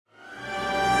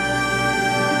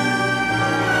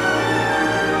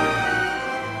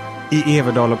i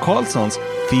Everdal och Karlssons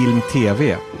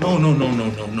Film-TV.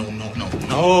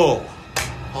 No.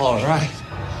 All right.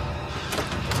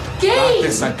 Gabe!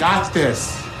 I got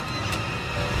this.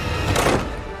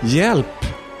 Hjälp!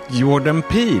 Jordan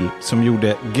Peele, som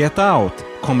gjorde Get Out,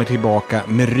 kommer tillbaka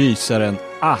med rysaren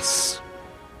Us.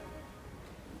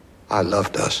 I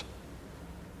loved Us.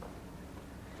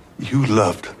 You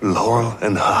loved Laurel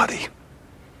and Hardy.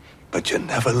 But you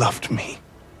never loved me.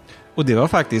 Och det var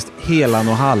faktiskt helan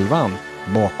och halvan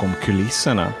bakom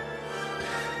kulisserna.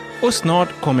 Och snart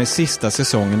kommer sista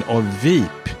säsongen av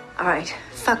VIP. All right,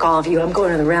 fuck all of you. I'm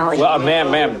going to the rally. Well,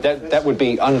 ma'am, that would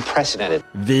be unprecedented.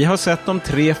 Vi har sett de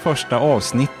 3 första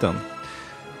avsnitten.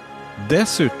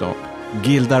 Dessutom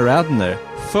Gilda Radner,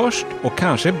 först och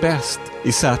kanske bäst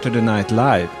i Saturday Night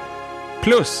Live.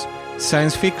 Plus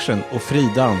science fiction och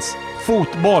fridans,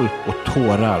 fotboll och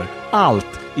tårar. Allt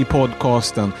i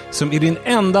podcasten som är din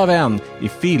enda vän i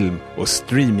film- och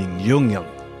streamingdjungeln.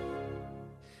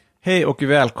 Hej och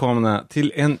välkomna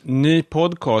till en ny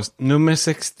podcast, nummer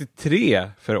 63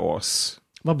 för oss.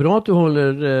 Vad bra att du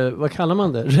håller, vad kallar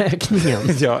man det? Räkningen.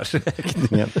 Ja,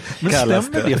 räkningen. Men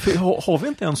stämmer det? För har vi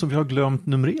inte en som vi har glömt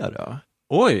numrera?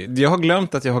 Oj, jag har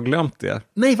glömt att jag har glömt det.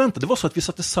 Nej, vänta, det var så att vi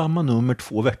satte samma nummer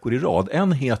 2 veckor i rad.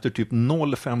 En heter typ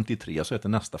 053, så heter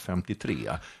nästa 53.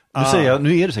 Nu säger jag,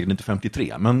 nu är det säkert inte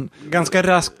 53, men... Ganska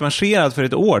raskt marscherat för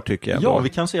ett år tycker jag. Ja, vi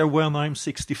kan säga when I'm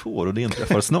 64 och det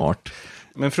inträffar snart.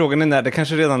 Men frågan är när, det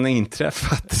kanske redan är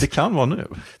inträffat. Det kan vara nu.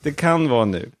 Det kan vara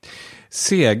nu.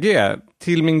 CG,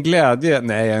 till min glädje,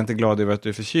 nej jag är inte glad över att du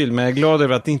är förkyld, men jag är glad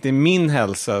över att det inte är min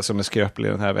hälsa som är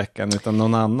skröplig den här veckan utan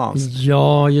någon annans.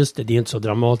 Ja, just det, det är inte så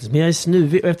dramatiskt. Men jag är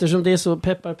snuvig, eftersom det är så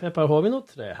peppar, har vi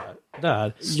något trä här?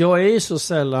 Där. Jag är ju så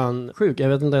sällan sjuk, jag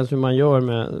vet inte ens hur man gör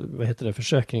med,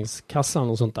 försäkringskassan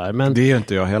och sånt där. Men det är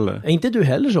inte jag heller. Är inte du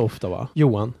heller så ofta, va?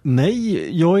 Johan?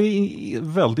 Nej, jag är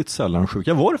väldigt sällan sjuk.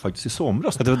 Jag var det faktiskt i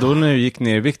somras. Det var då när du gick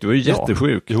ner i vikt, du var ju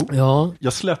jättesjuk. Jo. Ja.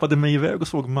 Jag släpade mig iväg och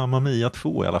såg Mamma Mia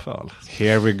 2 i alla fall.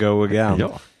 Here we go again.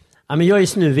 Ja. Ja, men jag är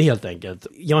snuvig helt enkelt.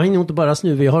 Jag är nog inte bara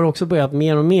snuvig, jag har också börjat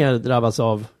mer och mer drabbas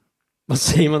av, vad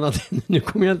säger man att, nu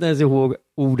kommer jag inte ens ihåg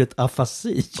ordet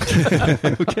afasi.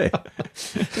 Okej.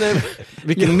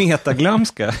 Vilken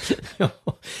metaglömska. Ja.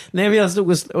 Nej, men jag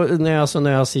stod och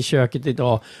när i köket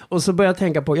idag och så började jag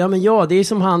tänka på, det är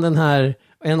som han den här,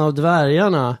 en av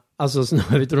dvärgarna, alltså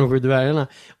Snövit och de 7 dvärgarna.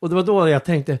 Och det var då jag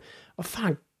tänkte, vad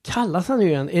fan kallas han nu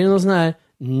igen? Är det någon sån här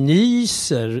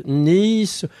nys?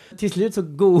 Till slut så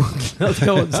googlade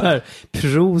jag så här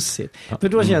prosit. För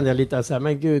då kände jag lite så här,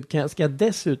 men gud, ska jag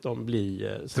dessutom bli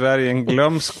Sverige en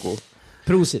glömsko.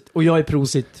 prosit? Och jag är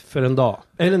prosit för en dag.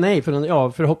 Eller nej,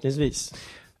 förhoppningsvis.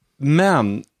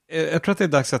 Men jag tror att det är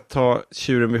dags att ta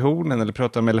tjuren vid hornen eller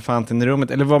prata om elefanten i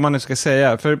rummet eller vad man nu ska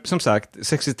säga. För som sagt,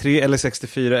 63 eller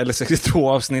 64 eller 62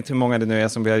 avsnitt, hur många det nu är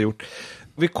som vi har gjort.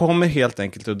 Vi kommer helt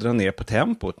enkelt att dra ner på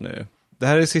tempot nu. Det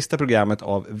här är det sista programmet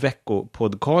av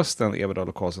veckopodcasten Everdal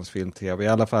och Karlssons Film-TV, i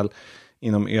alla fall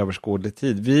inom överskådlig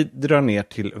tid. Vi drar ner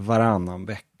till varannan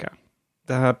vecka.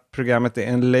 Det här programmet är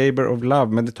en labor of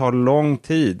love, men det tar lång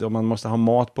tid och man måste ha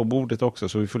mat på bordet också,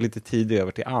 så vi får lite tid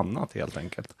över till annat helt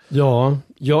enkelt. Ja,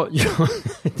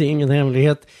 det är ingen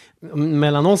hemlighet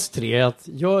mellan oss tre att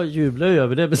jag jublar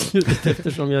över det beslutet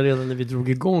eftersom jag redan när vi drog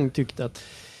igång tyckte att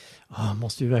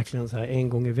måste ju verkligen så här en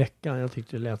gång i veckan. Jag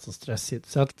tyckte det lät så stressigt.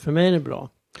 Så att för mig är det bra.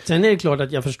 Sen är det klart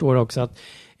att jag förstår också att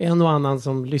en och annan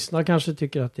som lyssnar kanske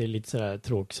tycker att det är lite sådär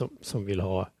tråkigt som vill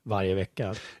ha varje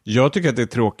vecka. Jag tycker att det är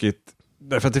tråkigt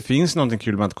därför att det finns någonting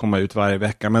kul med att komma ut varje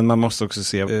vecka, men man måste också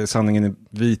se sanningen i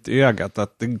vitögat,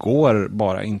 att det går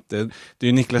bara inte. Det är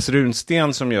ju Niklas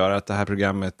Runsten som gör att det här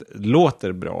programmet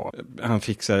låter bra. Han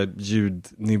fixar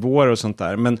ljudnivåer och sånt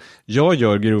där, men jag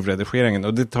gör grovredigeringen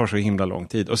och det tar så himla lång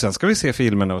tid. Och sen ska vi se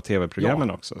filmerna och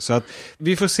tv-programmen också. Så att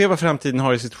vi får se vad framtiden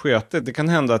har i sitt sköte. Det kan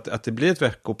hända att det blir ett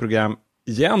veckoprogram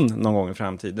igen någon gång i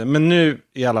framtiden, men nu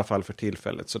i alla fall för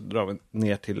tillfället så drar vi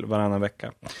ner till varannan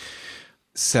vecka.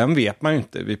 Sen vet man ju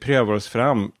inte, vi prövar oss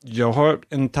fram. Jag har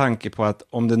en tanke på att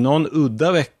om det någon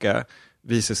udda vecka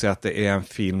visar sig att det är en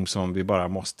film som vi bara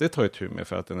måste ta itu med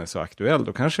för att den är så aktuell,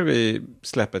 då kanske vi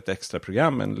släpper ett extra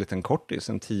program, en liten kortis,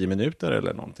 en 10 minuter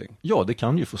eller någonting. Ja, det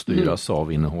kan ju få styras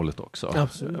av innehållet också.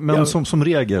 Absolut. Men som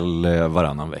regel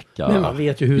varannan vecka. Men man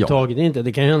vet ju hur taget det inte.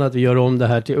 Det kan ju hända att vi gör om det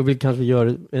här till, och vi kanske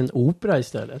gör en opera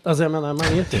istället. Alltså jag menar,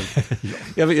 man vet inte.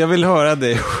 jag vill höra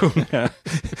dig sjunga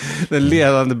den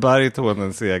ledande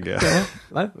baritonen, CG.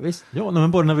 Ja, visst. Ja,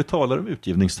 men bara när vi talar om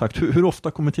utgivningstakt, hur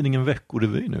ofta kommer tidningen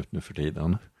Veckorevyn ut nu för tiden?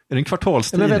 Är det en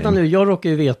kvartalstidning? Men vänta nu, jag råkar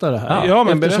ju veta det här. Ja,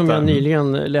 men eftersom berätta. jag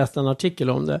nyligen läste en artikel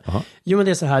om det. Jo, men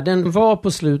det är så här, den var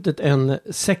på slutet en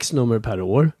 6 nummer per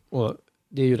år. Och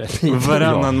Det är ju rätt lite.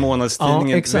 Varannan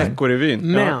månadstidningen, exakt.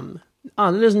 Veckorevyn. Men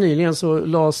alldeles nyligen så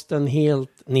lades den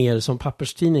helt ner som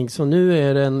papperstidning. Så nu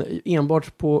är den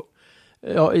enbart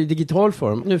i digital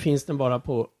form. Nu finns den bara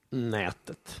på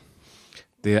nätet.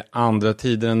 Det är andra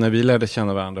tider än när vi lärde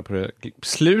känna varandra på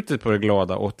slutet på det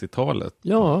glada 80-talet.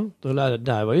 Ja,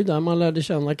 där var ju där man lärde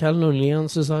känna Kalle Norlén,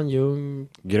 Susanne Ljung,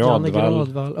 Gradvall. Janne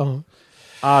Gradvall. Ja.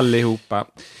 Allihopa.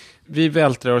 Vi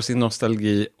vältrar oss i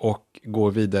nostalgi och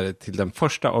går vidare till den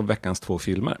första av veckans 2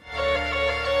 filmer.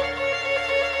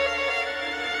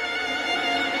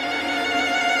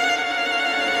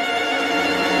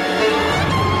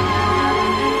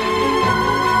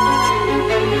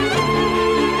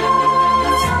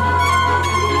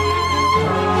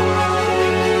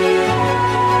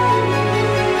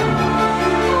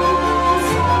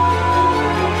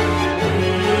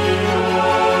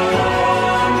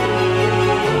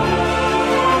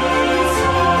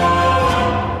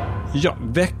 Ja,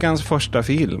 veckans första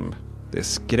film. Det är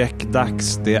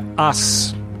skräckdags, det är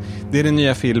Us. Det är den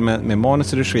nya filmen med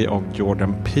manus och regi av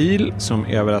Jordan Peele som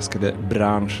överraskade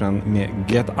branschen med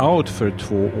Get Out för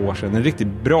 2 år sedan. En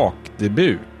riktigt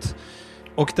brakdebut.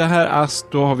 Och det här Us,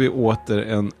 då har vi åter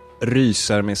en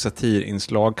rysare med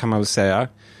satirinslag kan man väl säga.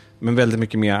 Men väldigt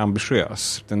mycket mer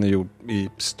ambitiös. Den är gjord i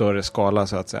större skala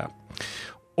så att säga.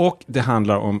 Och det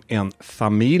handlar om en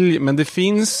familj, men det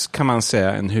finns kan man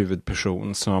säga en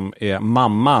huvudperson som är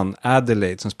mamman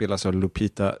Adelaide som spelas av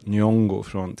Lupita Nyong'o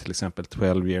från till exempel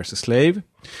 12 Years a Slave.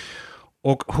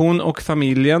 Och hon och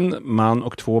familjen, man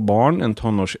och 2 barn, en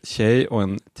tonårstjej och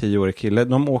en 10-årig kille,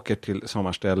 de åker till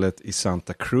sommarstället i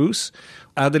Santa Cruz.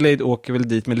 Adelaide åker väl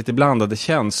dit med lite blandade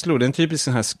känslor. Det är en typisk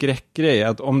sån här skräckgrej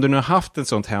att om du nu har haft ett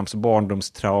sånt hemskt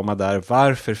barndomstrauma där,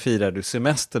 varför firar du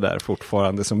semester där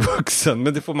fortfarande som vuxen?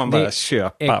 Men det får man bara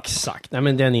köpa. Exakt. Nej,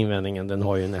 men den invändningen, den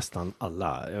har ju nästan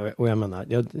alla. Och jag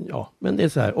menar, ja, men det är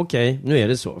så här, okej, nu är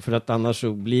det så. För att annars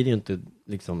så blir det ju inte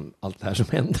liksom allt det här som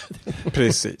händer.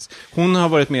 Precis. Hon har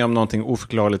varit med om någonting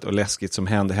oförklarligt och läskigt som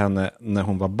hände henne när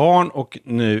hon var barn och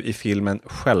nu i filmen,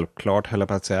 självklart höll jag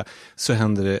på att säga, så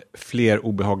händer det fler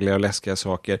obehagliga och läskiga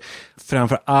saker.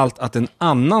 Framför allt att en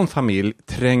annan familj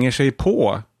tränger sig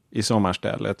på i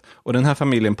sommarstället och den här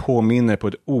familjen påminner på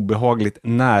ett obehagligt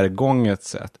närgånget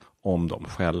sätt om dem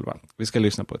själva. Vi ska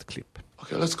lyssna på ett klipp.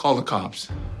 Okay, let's call the cops.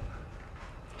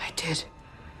 I did.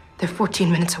 They're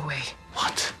 14 minutes away.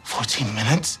 What? 14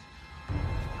 minutes?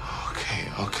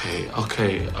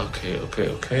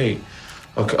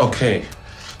 Okay.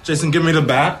 Jason, give me the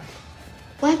bat.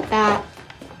 What bat?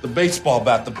 The baseball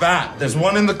bat, the bat. There's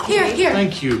one in the corner. Here.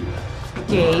 Thank you.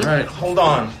 Gabe. All right, hold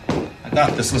on. I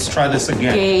got this. Let's try this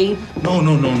again. Gabe. No.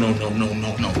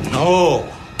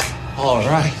 All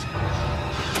right.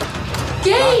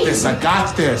 Gabe! I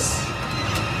got this.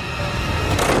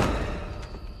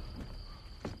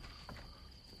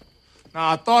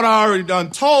 Now, I thought I already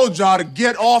done told y'all to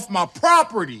get off my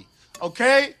property,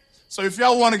 okay? So if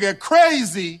y'all want to get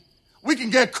crazy, we can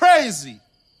get crazy.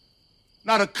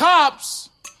 Now, the cops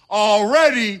are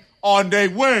already on their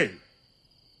way.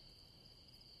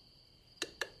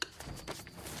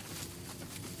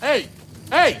 Hey!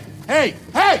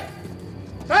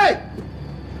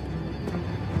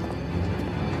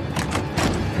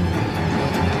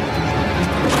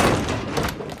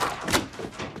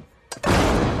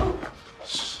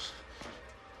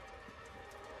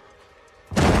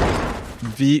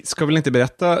 Vi ska väl inte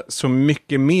berätta så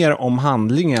mycket mer om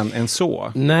handlingen än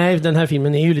så. Nej, den här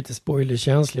filmen är ju lite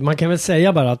spoilerkänslig. Man kan väl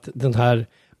säga bara att den här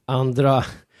andra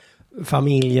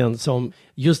familjen som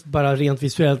just bara rent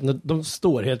visuellt, de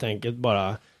står helt enkelt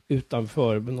bara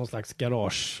utanför någon slags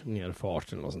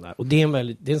garage-nerfart eller något sånt där. Och det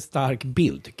är en stark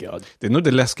bild tycker jag. Det är nog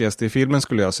det läskigaste i filmen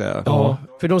skulle jag säga. Ja,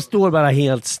 för de står bara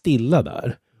helt stilla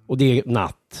där. Och det är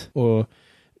natt. Och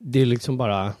det är liksom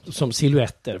bara som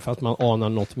silhuetter för att man anar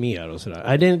något mer och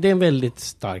sådär. Det är en väldigt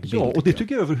stark bild. Ja, och det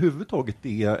tycker jag överhuvudtaget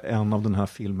är en av den här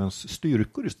filmens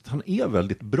styrkor. Just att han är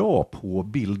väldigt bra på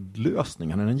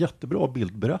bildlösning. Han är en jättebra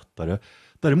bildberättare.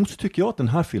 Däremot så tycker jag att den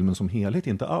här filmen som helhet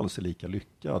inte alls är lika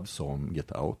lyckad som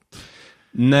Get Out.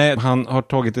 Nej, han har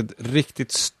tagit ett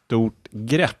riktigt stort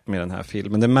grepp med den här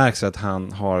filmen. Det märks att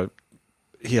han har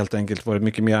helt enkelt varit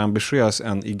mycket mer ambitiös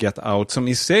än i Get Out som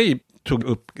i sig tog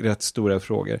upp rätt stora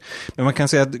frågor. Men man kan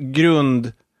säga att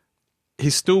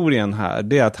grundhistorien här,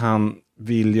 det är att han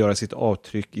vill göra sitt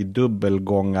avtryck i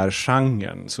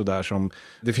dubbelgångargenren. Sådär som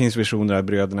det finns versioner av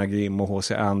Bröderna Grimm och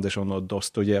H.C. Andersson och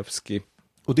Dostojevskij.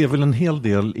 Och det är väl en hel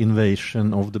del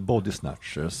Invasion of the Body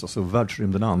Snatchers, alltså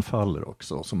världsrymden anfaller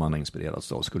också, som man har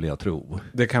inspirerats av, skulle jag tro.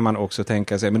 Det kan man också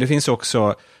tänka sig. Men det finns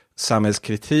också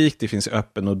samhällskritik, det finns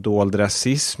öppen och dold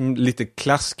rasism, lite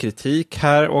klasskritik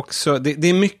här också. Det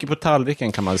är mycket på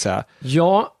tallriken, kan man säga.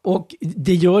 Ja, och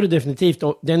det gör det definitivt.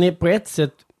 Och den är på ett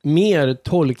sätt mer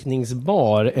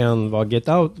tolkningsbar än vad Get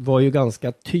Out var, ju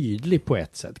ganska tydlig på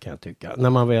ett sätt, kan jag tycka, när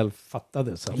man väl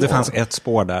fattade. Så. Det fanns ett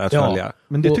spår där att följa.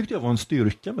 Men det tyckte jag var en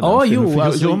styrka med Ja, den filmen. För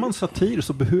alltså, gör man satir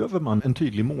så behöver man en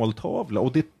tydlig måltavla,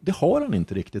 och det har han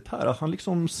inte riktigt här. Att han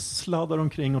liksom sladdar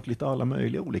omkring åt lite alla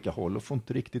möjliga olika håll och får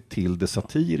inte riktigt till det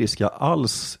satiriska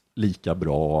alls lika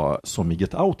bra som i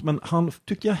Get Out, men han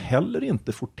tycker jag heller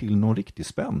inte får till någon riktig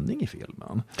spänning i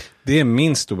filmen. Det är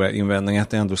min stora invändning, att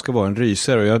det ändå ska vara en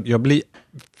rysare, och jag blir,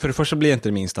 för det första blir jag inte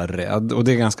det minsta rädd, och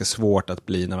det är ganska svårt att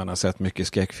bli när man har sett mycket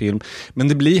skräckfilm, men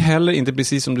det blir heller inte,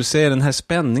 precis som du säger, den här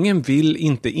spänningen vill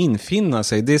inte infinna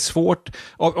sig. Det är svårt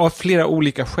av flera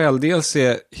olika skäl. Dels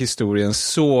är historien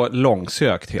så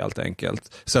långsökt helt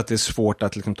enkelt, så att det är svårt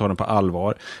att liksom ta den på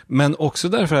allvar, men också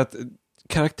därför att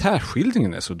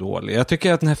karaktärsskildringen är så dålig. Jag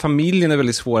tycker att den här familjen är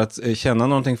väldigt svår att känna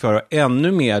någonting för, och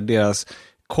ännu mer deras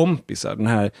kompisar. Den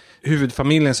här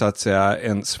huvudfamiljen, så att säga,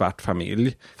 en svart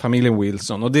familj, familjen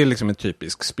Wilson, och det är liksom en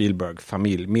typisk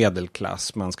Spielberg-familj,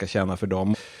 medelklass, man ska känna för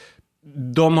dem.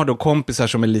 De har då kompisar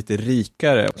som är lite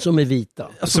rikare. Som är vita.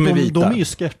 Alltså som är vita. De är ju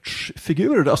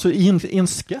sketchfigurer. Alltså i en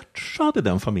sketch hade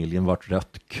den familjen varit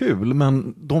rätt kul,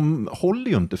 men de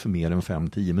håller ju inte för mer än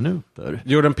 5-10 minuter.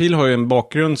 Jordan Peele har ju en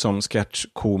bakgrund som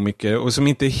sketchkomiker, och som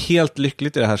inte är helt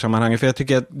lyckligt i det här sammanhanget. För jag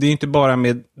tycker att det är inte bara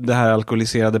med det här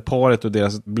alkoholiserade paret och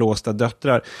deras blåsta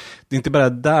döttrar. Det är inte bara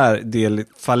där det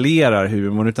fallerar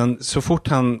humor, utan så fort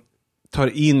han tar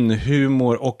in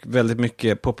humor och väldigt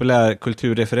mycket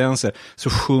populärkulturreferenser, så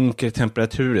sjunker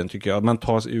temperaturen, tycker jag. Man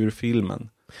tas ur filmen.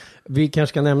 Vi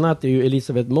kanske ska nämna att det är ju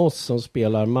Elisabeth Moss som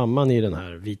spelar mamman i den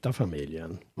här vita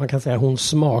familjen. Man kan säga att hon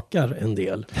smakar en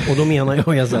del. Och då menar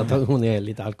jag alltså att hon är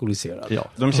lite alkoholiserad. Ja.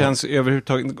 De känns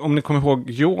överhuvudtaget, om ni kommer ihåg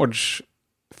George,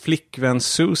 flickvän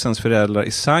Susans föräldrar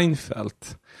i Seinfeld,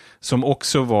 som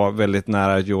också var väldigt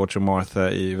nära George och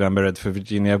Martha i Vem är rädd för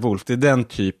Virginia Woolf. Det är den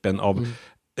typen av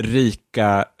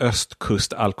rika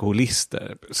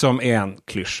östkustalkoholister som är en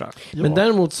klyscha. Ja. Men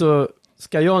däremot så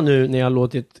ska jag nu, när jag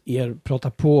låtit er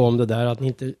prata på om det där, att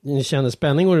ni känner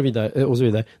spänning och så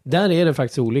vidare. Där är det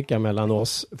faktiskt olika mellan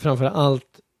oss. Framförallt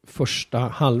första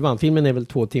halvan. Filmen är väl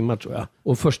 2 timmar, tror jag.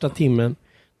 Och första timmen,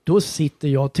 då sitter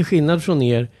jag, till skillnad från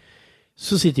er,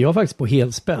 så sitter jag faktiskt på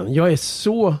helspänn. Jag är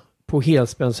så på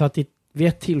helspänn så att vid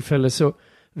ett tillfälle så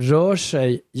rör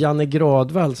sig Janne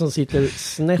Gradvall, som sitter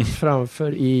snett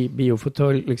framför i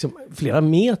biofåtölj, liksom flera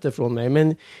meter från mig.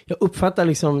 Men jag uppfattar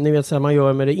liksom, ni vet så här man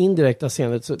gör med det indirekta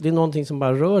scenet, så det är någonting som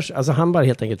bara rör sig. Alltså han bara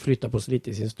helt enkelt flyttar på sig lite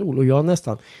i sin stol, och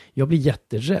jag blir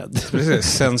jätterädd. Precis,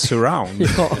 sense around.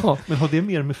 Ja. Men har det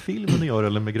mer med filmen att göra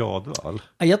eller med Gradvall?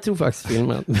 Jag tror faktiskt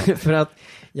filmen. För att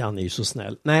Janne är ju så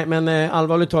snäll. Nej, men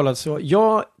allvarligt talat så,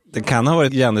 Det kan ha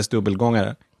varit Jannes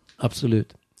dubbelgångare.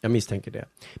 absolut. Jag misstänker det.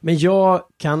 Men jag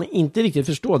kan inte riktigt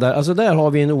förstå där. Alltså där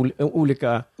har vi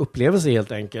olika upplevelser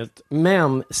helt enkelt.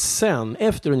 Men sen,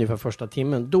 efter ungefär första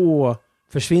timmen, då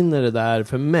försvinner det där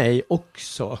för mig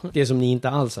också. Det som ni inte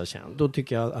alls har känt. Då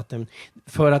tycker jag att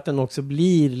för att den också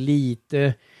blir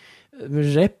lite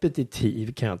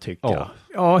repetitiv, kan jag tycka.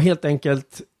 Ja, helt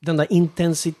enkelt den där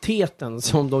intensiteten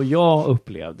som då jag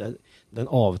upplevde, den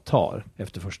avtar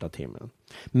efter första timmen.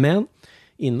 Men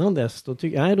innan dess, då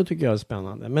tycker jag det är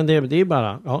spännande. Men det är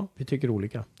bara, vi tycker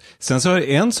olika. Sen så är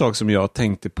det en sak som jag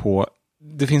tänkte på.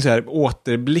 Det finns här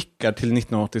återblickar till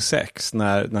 1986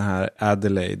 när den här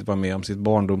Adelaide var med om sitt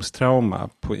barndomstrauma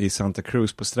i Santa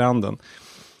Cruz på stranden.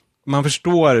 Man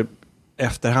förstår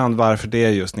efterhand varför det är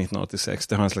just 1986.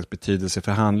 Det har en slags betydelse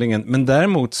för handlingen. Men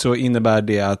däremot så innebär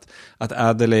det att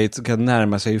Adelaide kan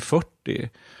närma sig 40.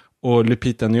 Och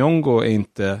Lupita Nyong'o är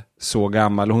inte så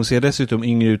gammal. Hon ser dessutom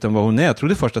yngre ut än vad hon är. Jag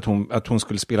trodde först att hon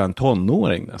skulle spela en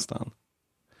tonåring nästan.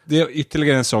 Det är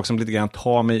ytterligare en sak som lite grann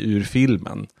tar mig ur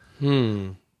filmen.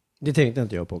 Det tänkte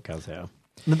inte jag på, kan jag säga.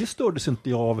 Men det stördes inte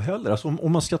jag av heller. Alltså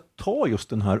om man ska ta just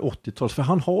den här 80-tals, för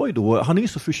han är ju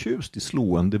så förtjust i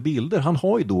slående bilder. Han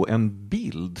har ju då en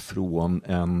bild från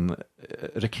en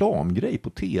reklamgrej på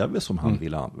tv som han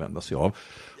vill använda sig av.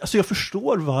 Alltså jag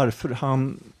förstår varför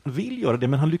han vill göra det,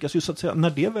 men han lyckas ju så att säga, när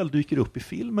det väl dyker upp i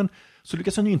filmen, så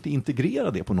lyckas han ju inte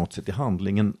integrera det på något sätt i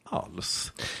handlingen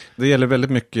alls. Det gäller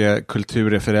väldigt mycket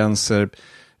kulturreferenser.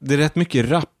 Det är rätt mycket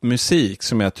rapmusik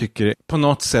som jag tycker på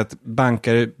något sätt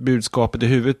bankar budskapet i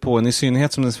huvudet på en, i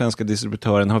synnerhet som den svenska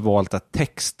distributören har valt att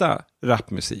texta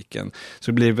rapmusiken.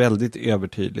 Så det blir väldigt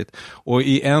övertydligt. Och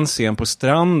i en scen på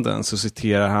stranden så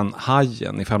citerar han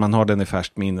Hajen. Ifall man har den i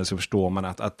färskt minne så förstår man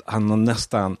att han har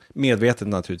nästan, medvetet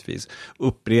naturligtvis,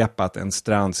 upprepat en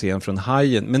strandscen från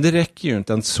Hajen. Men det räcker ju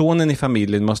inte. Sonen i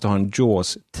familjen måste ha en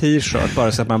Jaws t-shirt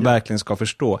bara så att man verkligen ska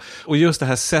förstå. Och just det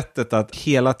här sättet att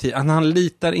hela tiden, han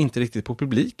litar inte riktigt på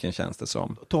publiken, känns det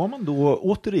som. Tar man då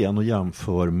återigen och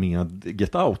jämför med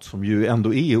Get Out, som ju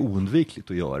ändå är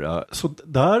oundvikligt att göra, så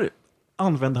där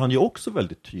använde han ju också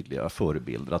väldigt tydliga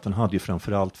förebilder. Att han hade ju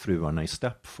framförallt Fruarna i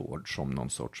Stepford som någon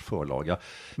sorts förlaga.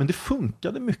 Men det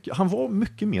funkade mycket. Han var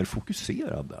mycket mer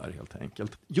fokuserad där helt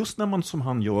enkelt. Just när man som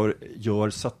han gör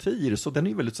satir, så den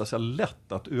är väldigt så att säga,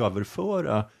 lätt att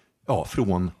överföra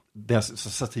från det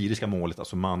satiriska målet,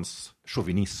 alltså mans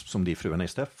chauvinism som det är Fruarna i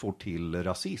Stepford, till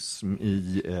rasism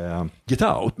i Get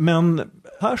Out. Men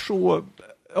här så,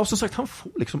 som sagt, han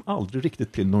får liksom aldrig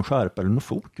riktigt till någon skärpa eller någon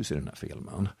fokus i den här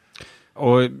filmen.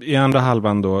 Och i andra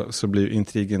halvan då så blir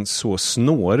intrigen så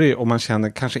snårig och man känner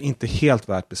kanske inte helt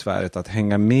värt besväret att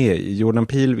hänga med i. Jordan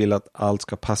Peele vill att allt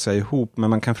ska passa ihop, men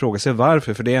man kan fråga sig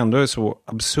varför, för det ändå är så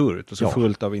absurt och så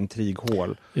fullt av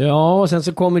intrighål. Ja, och sen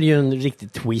så kommer det ju en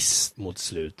riktig twist mot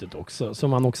slutet också, som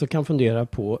man också kan fundera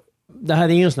på. Det här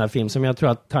är ju en sån här film som jag tror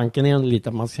att tanken är lite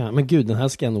att man ska, men gud, den här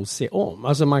ska jag nog se om.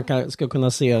 Alltså man ska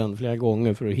kunna se den flera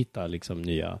gånger för att hitta liksom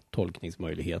nya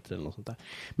tolkningsmöjligheter eller något sånt där.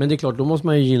 Men det är klart, då måste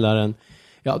man ju gilla den,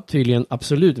 tydligen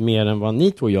absolut mer än vad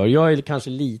ni två gör. Jag är kanske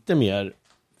lite mer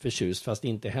förtjust, fast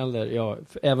inte heller.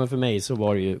 Även för mig så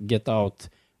var det ju Get Out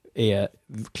är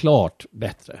klart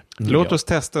bättre. Låt oss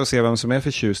testa och se vem som är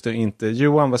förtjust och inte.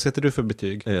 Johan, vad sätter du för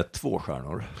betyg? 2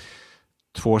 stjärnor.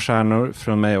 2 stjärnor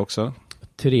från mig också.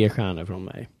 3 stjärnor från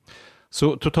mig.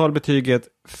 Så totalbetyget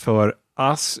för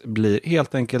Us blir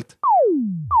helt enkelt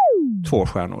 2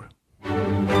 stjärnor.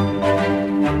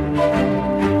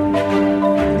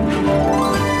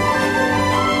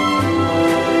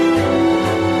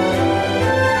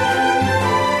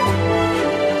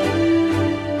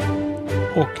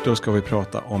 Och då ska vi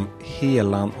prata om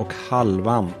Helan och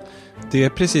Halvan. Det är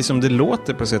precis som det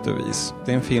låter på sätt och vis.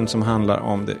 Det är en film som handlar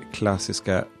om det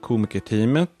klassiska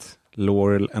komikerteamet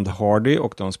Laurel and Hardy,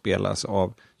 och de spelas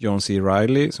av John C.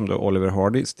 Reilly som då Oliver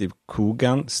Hardy, Steve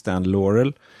Coogan, Stan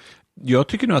Laurel. Jag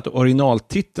tycker nog att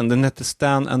originaltiteln, den heter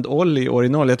Stan and Ollie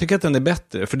original. Jag tycker att den är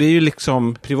bättre, för det är ju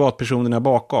liksom privatpersonerna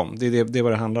bakom. Det är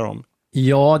vad det handlar om.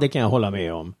 Ja, det kan jag hålla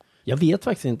med om. Jag vet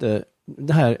faktiskt inte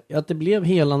det här, att det blev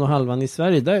Helan och Halvan i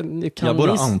Sverige. Det kan jag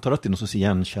bara antar att det är någon sorts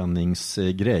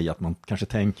igenkänningsgrej, att man kanske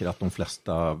tänker att de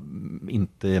flesta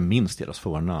inte minns deras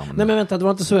förnamn. Nej, men vänta, det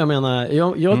var inte så jag menar.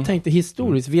 Jag tänkte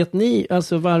historiskt, vet ni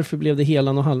alltså varför blev det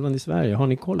Helan och Halvan i Sverige? Har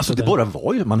ni koll på det? Det bara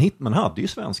var ju, man hade ju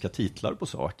svenska titlar på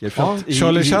saker. För att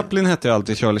Charlie Chaplin hette ju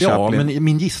alltid Charlie Chaplin. Ja, men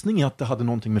min gissning är att det hade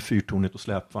någonting med Fyrtornet och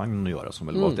släpvagnen att göra, som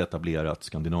väl var ett etablerat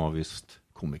skandinaviskt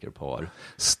komikerpar.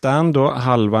 Stan då,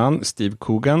 Halvan, Steve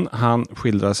Coogan, han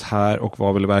skildras här och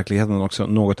var väl i verkligheten också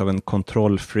något av en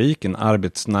kontrollfreak, en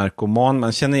arbetsnarkoman.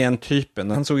 Man känner igen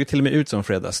typen. Han såg ju till och med ut som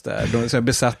Fred Astaire. De är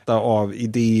besatta av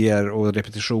idéer och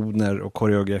repetitioner och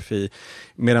koreografi.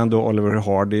 Medan då Oliver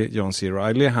Hardy, John C.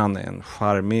 Reilly, han är en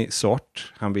charmig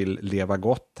sort. Han vill leva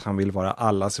gott, han vill vara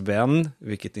allas vän,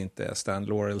 vilket inte är Stan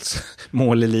Laurels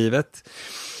mål i livet.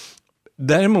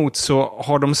 Däremot så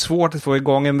har de svårt att få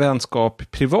igång en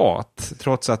vänskap privat,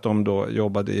 trots att de då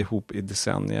jobbade ihop i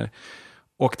decennier.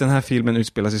 Och den här filmen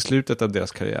utspelas i slutet av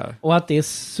deras karriär. Och att det är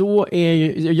så är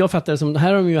ju, jag fattar det som,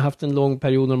 här har de ju haft en lång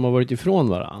period när de har varit ifrån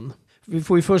varann. Vi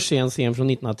får ju först se en scen från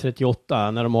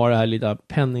 1938 när de har det här lilla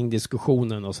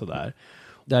penningdiskussionen och sådär.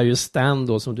 Där ju Stan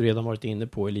då, som du redan varit inne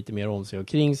på, är lite mer om sig och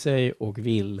kring sig och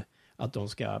vill att de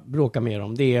ska bråka mer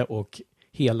om det, och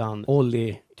Helan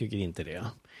Ollie tycker inte det.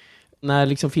 När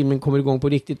liksom filmen kommer igång på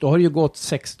riktigt, då har det ju gått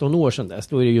 16 år sedan dess.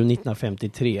 Då är det ju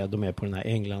 1953, de är på den här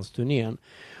Englandsturnén.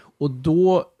 Och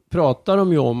då pratar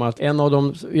de ju om att en av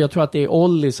dem, jag tror att det är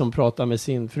Ollie som pratar med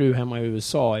sin fru hemma i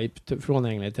USA från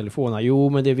England i telefonen. Jo,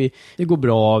 men det går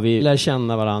bra, vi lär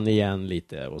känna varandra igen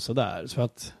lite och sådär. Så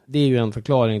att det är ju en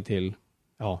förklaring till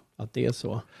att det är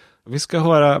så. Vi ska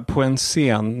höra på en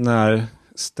scen när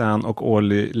Stan och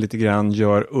Ollie lite grann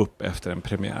gör upp efter en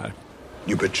premiär.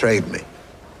 You betrayed me.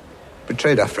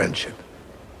 Betrayed our friendship.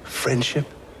 Friendship?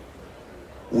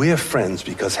 We're friends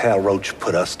because Hal Roach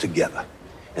put us together.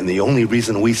 And the only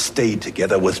reason we stayed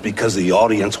together was because the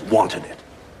audience wanted it.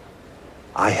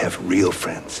 I have real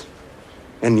friends.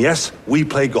 And yes, we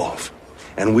play golf.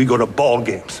 And we go to ball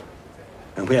games.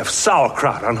 And we have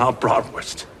sauerkraut on our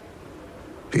bratwurst.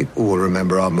 People will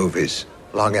remember our movies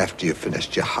long after you've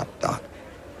finished your hot dog.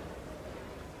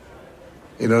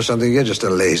 You know something? You're just a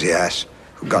lazy ass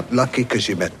who got lucky because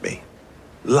you met me.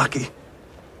 Lucky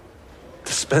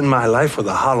to spend my life with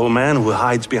a hollow man who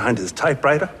hides behind his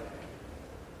typewriter?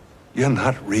 You're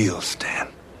not real, Stan.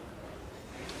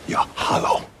 You're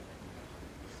hollow.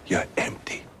 You're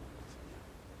empty.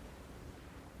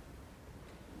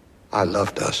 I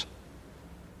loved us.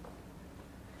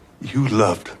 You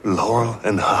loved Laurel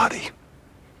and Hardy,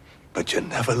 but you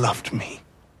never loved me.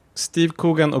 Steve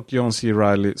Coogan och John C.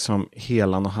 Reilly som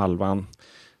Helan och Halvan.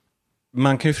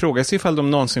 Man kan ju fråga sig ifall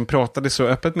de någonsin pratade så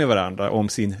öppet med varandra om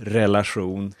sin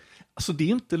relation. Alltså det är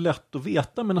inte lätt att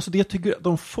veta, men alltså det jag tycker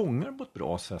de fångar på ett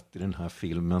bra sätt i den här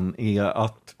filmen är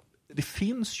att det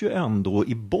finns ju ändå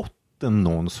i botten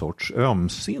någon sorts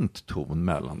ömsint ton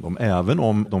mellan dem, även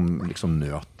om de liksom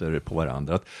nöter på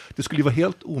varandra. Att det skulle ju vara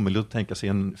helt omöjligt att tänka sig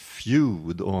en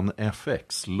feud on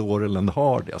FX, Laurel and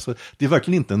Hardy. Alltså, det är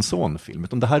verkligen inte en sån film,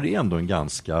 utan det här är ändå en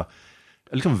ganska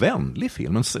liksom vänlig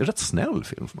film, en rätt snäll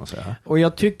film får man säga. Och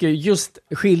jag tycker just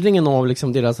skildringen av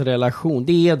liksom deras relation,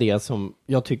 det är det som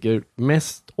jag tycker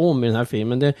mest om i den här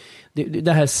filmen.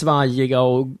 Det här svajiga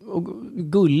och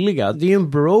gulliga. Det är ju en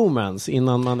bromance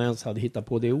innan man ens hade hittat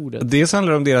på det ordet. Dels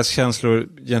handlar det om deras känslor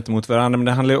gentemot varandra, men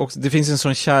det handlar också, det finns en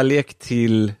sån kärlek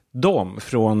till dem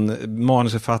från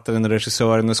manusförfattaren,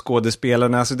 regissören och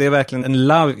skådespelarna. Alltså det är verkligen en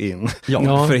love-in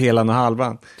för Helan och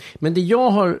Halvan. Men det jag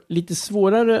har lite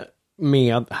svårare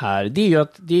med här, det är ju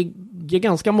att det är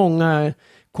ganska många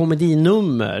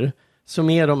komedinummer som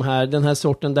är den här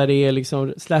sorten där det är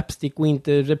liksom slapstick och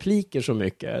inte repliker så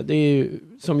mycket. Det är ju,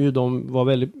 som ju de var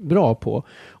väldigt bra på.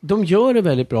 De gör det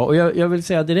väldigt bra, och jag vill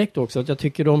säga direkt också att jag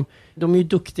tycker de är ju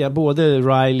duktiga, både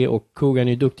Reilly och Coogan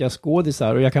är ju duktiga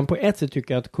skådisar, och jag kan på ett sätt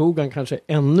tycka att Coogan kanske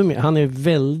ännu mer,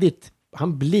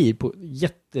 han blir på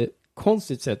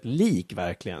jättekonstigt sätt lik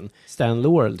verkligen Stan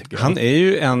Laurel, tycker jag. Han är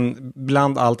ju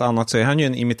bland allt annat så är han ju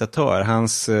en imitatör.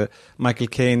 Hans Michael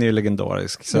Caine är ju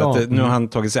legendarisk. Så att, nu har han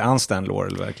tagit sig an Stan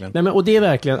Laurel verkligen. Nej, men, och det är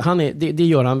verkligen, det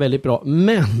gör han väldigt bra.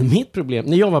 Men mitt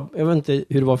problem, jag vet inte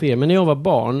hur det var för er, men när jag var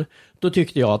barn, då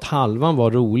tyckte jag att Halvan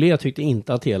var rolig. Jag tyckte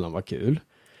inte att Helan var kul.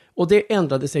 Och det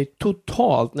ändrade sig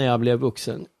totalt när jag blev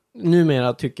vuxen.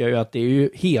 Numera tycker jag ju att det är ju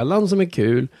Helan som är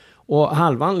kul. Och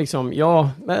Halvan liksom,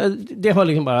 det har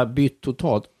liksom bara bytt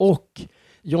totalt. Och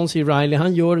John C. Reilly,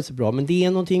 han gör det så bra. Men det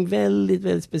är någonting väldigt,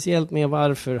 väldigt speciellt med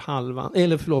varför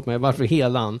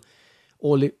Helan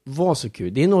var så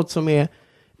kul. Det är något som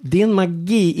det är en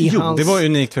magi i hans... det var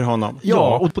unikt för honom.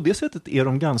 Ja, och på det sättet är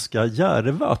de ganska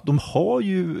djärva. De har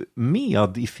ju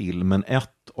med i filmen ett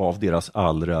av deras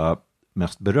allra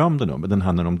mest berömda nummer. Den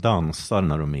här när de dansar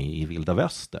när de är i vilda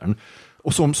västern.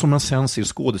 Och som man sen ser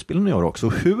skådespelarna gör också.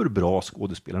 Hur bra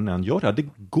skådespelarna än gör det här, det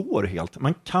går helt.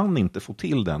 Man kan inte få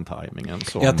till den tajmingen.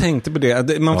 Jag tänkte på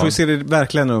det. Man får ju se det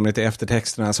verkligen numret i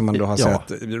eftertexterna som man då har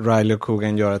sett Reilly och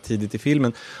Coogan göra tidigt i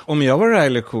filmen. Om jag var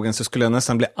Reilly och Coogan så skulle jag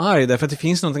nästan bli arg, därför att det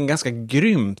finns något ganska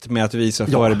grymt med att visa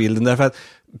förebilden. Därför att,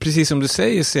 precis som du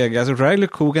säger, Sega, alltså Reilly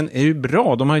och Coogan är ju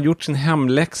bra. De har gjort sin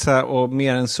hemläxa och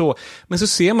mer än så. Men så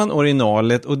ser man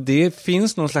originalet och det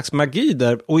finns någon slags magi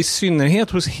där. Och i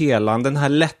synnerhet hos Helan, den här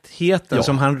lättheten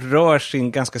som han rör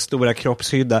sin ganska stora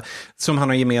kroppshydda, som han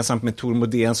har gemensamt med Tor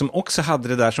Modén, som också hade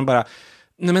det där som bara...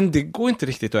 Nej, men det går inte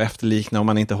riktigt att efterlikna om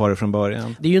man inte har det från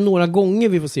början. Det är ju några gånger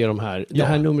vi får se det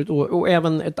här numret. Och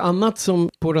även ett annat som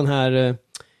på den här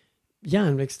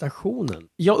järnvägsstationen.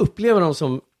 Jag upplever dem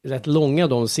som rätt långa,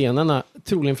 de scenerna,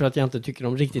 troligen för att jag inte tycker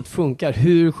de riktigt funkar,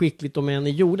 hur skickligt de än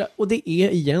är gjorda. Och det är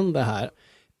igen det här.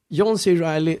 John C.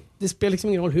 Reilly, det spelar liksom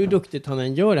ingen roll hur duktigt han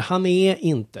än gör det. Han är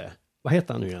inte, vad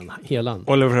heter han nu igen? Helan.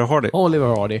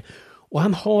 Oliver Hardy. Och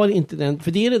han har inte den,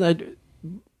 för det är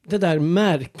det där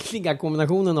märkliga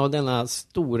kombinationen av denna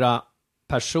stora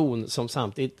person som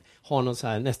samtidigt har någon så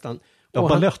här nästan...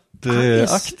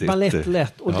 balettaktigt.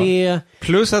 Balettlätt. Och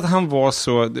plus att han var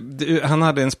så... Han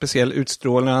hade en speciell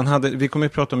utstrålning. Vi kommer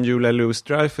att prata om Julia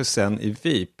Louis-Dreyfus sen i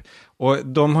VIP. Och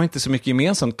de har inte så mycket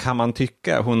gemensamt, kan man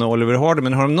tycka, hon och Oliver Hardy.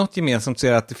 Men har de något gemensamt så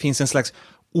är det att det finns en slags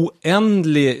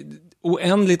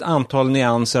oändligt antal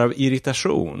nyanser av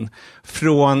irritation.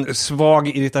 Från svag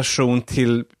irritation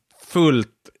till fullt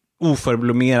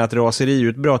oförblommerat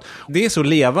raseriutbrott. Det är så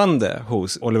levande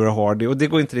hos Oliver Hardy, och det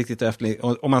går inte riktigt efter,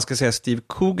 om man ska säga Steve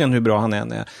Coogan hur bra han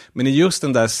än är. Men i just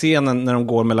den där scenen när de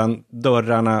går mellan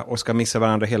dörrarna och ska missa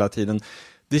varandra hela tiden,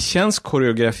 det känns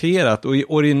koreograferat, och i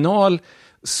original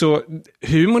så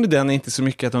humorn i den är inte så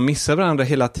mycket att de missar varandra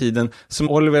hela tiden som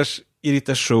Olivers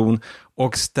irritation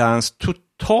och Stans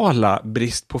totala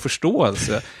brist på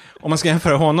förståelse. Om man ska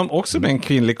jämföra honom också med en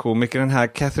kvinnlig komiker, den här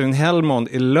Catherine Helmond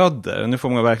i Lödder. Nu får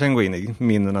man verkligen gå in i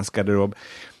minnenas garderob.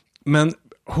 Men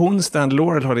hon, Stan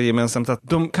Laurel, har det gemensamt att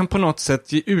de kan på något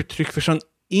sätt ge uttryck för sån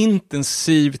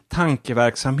intensiv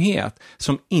tankeverksamhet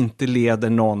som inte leder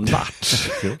någon vart.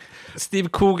 Steve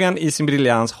Coogan i sin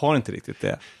briljans har inte riktigt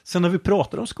det. Sen när vi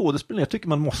pratar om skådespel, jag tycker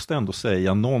man måste ändå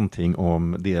säga någonting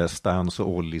om det Stans och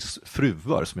Ollies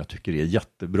fruar som jag tycker är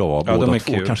jättebra. Ja, båda de är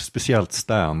två, kul. Kanske speciellt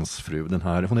Stans fru, den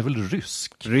här, hon är väl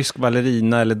rysk? Rysk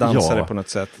ballerina eller dansare på något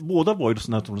sätt. Båda var ju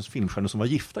sådana här filmstjärnor som var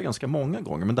gifta ganska många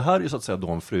gånger, men det här är ju så att säga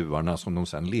de fruarna som de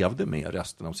sen levde med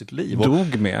resten av sitt liv.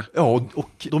 Dog med. Ja,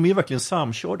 och de är verkligen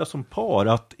samkörda som par,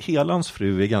 att hela hans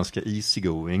fru är ganska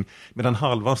easygoing, medan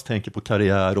halvans tänker på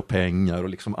karriär och pengar och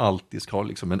liksom alltid ska ha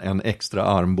liksom en extra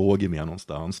armbåge med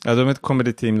någonstans. Ja, de är ett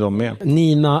comedy-team de med.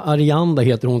 Nina Arianda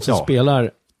heter hon som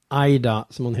spelar Aida,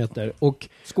 som hon heter. Och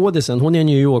skådisen, hon är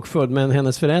New York-född, men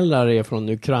hennes föräldrar är från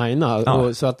Ukraina.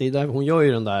 Och så att det är där, hon gör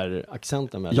ju den där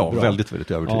accenten väldigt bra. Ja, väldigt,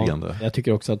 väldigt övertygande. Ja, jag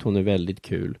tycker också att hon är väldigt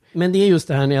kul. Men det är just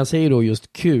det här när jag säger då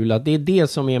just kul, att det är det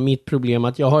som är mitt problem.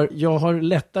 Att jag har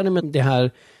lättare med det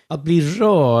här att bli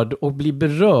rörd och bli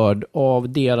berörd av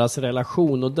deras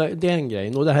relation och den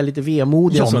grejen. Och det här lite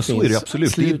vemodiga som så finns. är det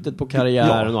absolut. Slutet på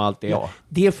karriären och allt det. Ja.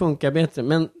 Det funkar bättre.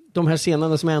 Men de här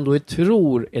scenerna som jag ändå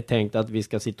tror är tänkt att vi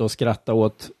ska sitta och skratta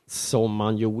åt som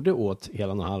man gjorde åt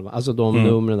Hela och halva. Alltså de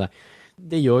numren där.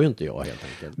 Det gör ju inte jag helt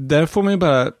enkelt. Där får man ju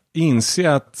bara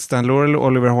inse att Stan Laurel och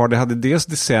Oliver Hardy hade dels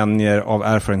decennier av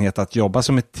erfarenhet att jobba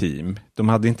som ett team. De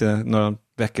hade inte några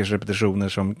veckors repetitioner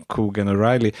som Coogan och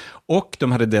Riley. Och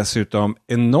de hade dessutom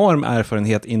enorm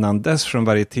erfarenhet innan dess från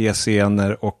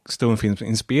varieté-scener och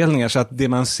stumfilmsinspelningar. Så att det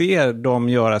man ser dem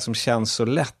göra som känns så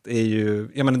lätt är ju,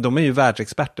 jag menar, de är ju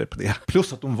världsexperter på det.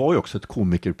 Plus att de var ju också ett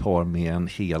komikerpar med en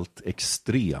helt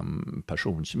extrem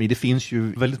personkemi. Det finns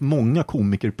ju väldigt många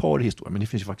komikerpar i historien, men det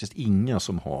finns ju faktiskt inga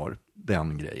som har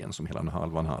den grejen som Hela och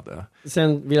halvan hade.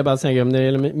 Sen vill jag bara säga när det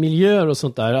gäller miljöer och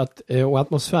sånt där och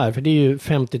atmosfär, för det är ju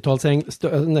 50-tals,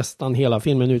 nästan hela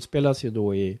filmen utspelas ju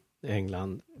då i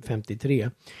England 53.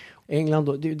 England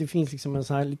då, det finns liksom en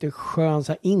så här lite skön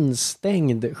så här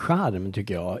instängd charm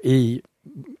tycker jag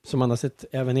som man har sett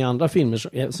även i andra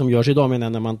filmer som görs idag,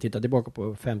 men när man tittar tillbaka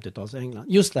på 50-tals England.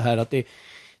 Just det här att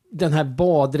den här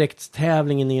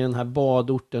baddräktstävlingen i den här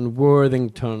badorten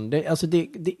Worthington,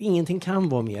 ingenting kan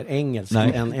vara mer engelskt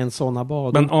än sådana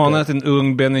badorter. Man anar att en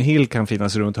ung Benny Hill kan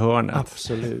finnas runt hörnet.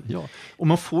 Absolut. Ja. Och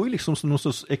man får ju liksom någon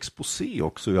sorts exposé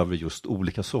också över just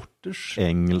olika sorters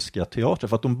engelska teater.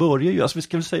 För att de börjar ju, alltså vi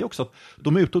ska väl säga också att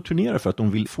de är ute och turnerar för att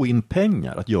de vill få in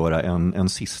pengar att göra en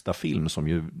sista film som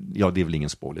ju, ja det är väl ingen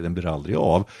spoiler, den blir aldrig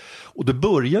av. Och det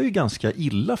börjar ju ganska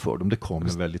illa för dem, det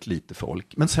kommer väldigt lite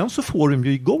folk. Men sen så får de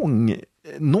ju igång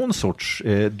någon sorts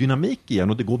dynamik igen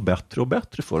och det går bättre och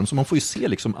bättre för dem. Så man får ju se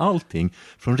liksom allting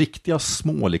från riktiga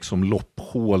små liksom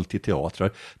lopphål till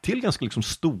teatrar till ganska liksom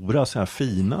stora så här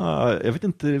fina, jag vet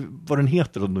inte vad den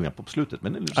heter om de är på slutet.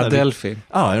 Men Adelphi.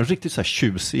 En riktigt så här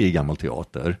tjusig gammal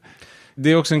teater.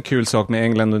 Det är också en kul sak med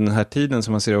England under den här tiden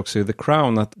som man ser också i The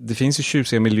Crown, att det finns ju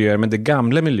tjusiga miljöer, men det är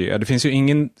gamla miljöer. Det finns ju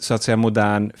ingen så att säga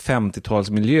modern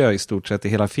 50-talsmiljö i stort sett i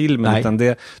hela filmen. Nej.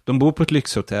 Utan de bor på ett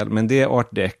lyxhotell, men det är art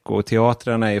deco och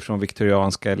teatrarna är från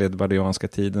viktorianska eller edvardianska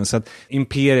tiden. Så att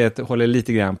imperiet håller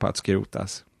lite grann på att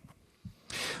skrotas.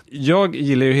 Jag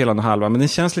gillar ju Hela och halva, men den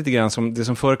känns lite grann som det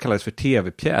som förr kallades för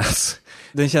tv-pjäs.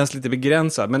 Den känns lite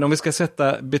begränsad, men om vi ska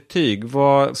sätta betyg,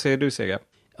 vad säger du, Sega?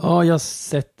 Ja, jag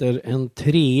sätter en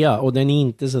 3 och den är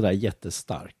inte så där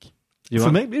jättestark. Johan?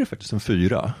 För mig blir det faktiskt en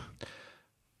 4.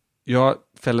 Jag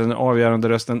fäller den avgörande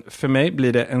rösten. För mig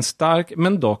blir det en stark,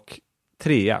 men dock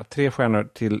 3. 3 stjärnor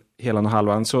till Hela och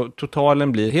halvan. Så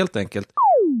totalen blir helt enkelt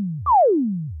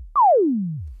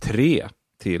 3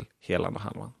 till Hela och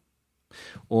halvan.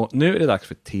 Och nu är det dags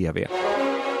för tv.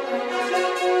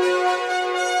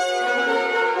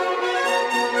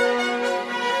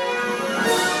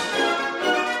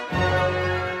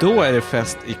 Då är det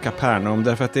fest i Kapernaum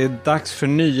därför att det är dags för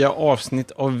nya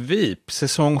avsnitt av VIP,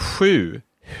 säsong 7.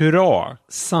 Hurra!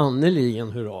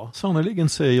 Sannoliken hurra. Sannoliken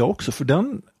säger jag också, för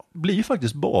den blir ju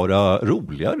faktiskt bara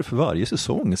roligare för varje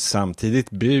säsong. Samtidigt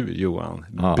Johan.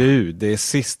 Ja. Det är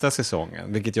sista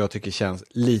säsongen, vilket jag tycker känns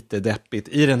lite deppigt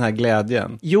i den här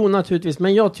glädjen. Jo, naturligtvis,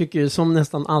 men jag tycker som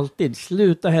nästan alltid,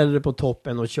 sluta hellre på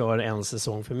toppen och kör en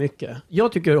säsong för mycket.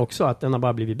 Jag tycker också att den har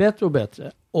bara blivit bättre och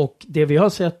bättre. Och det vi har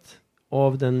sett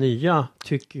av den nya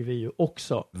tycker vi ju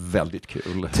också. Väldigt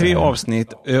kul. 3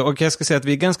 avsnitt. Och jag ska säga att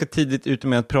vi är ganska tidigt ute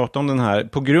med att prata om den här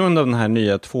på grund av den här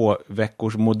nya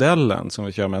 2-veckors-modellen som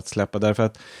vi kör med att släppa. Därför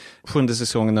att 7:e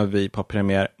säsongen av VIP har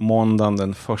premiär måndagen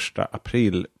den 1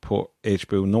 april på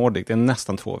HBO Nordic. Det är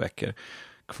nästan 2 veckor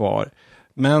kvar.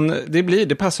 Men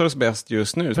det passar oss bäst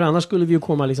just nu. För annars skulle vi ju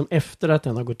komma liksom efter att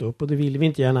den har gått upp och det vill vi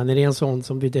inte gärna när det är en sån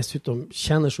som vi dessutom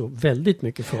känner så väldigt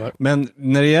mycket för. Men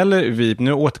när det gäller Veep,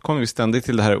 nu återkommer vi ständigt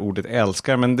till det här ordet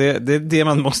älskar, men det är det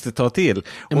man måste ta till.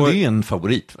 Men det är en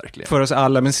favorit verkligen. För oss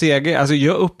alla, men Sege, alltså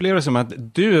jag upplever det som att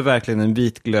du är verkligen en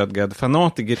vitglödgad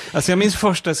fanatiker. Alltså jag minns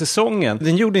första säsongen,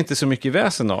 den gjorde inte så mycket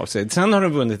väsen av sig. Sen har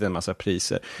den vunnit en massa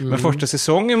priser. Men första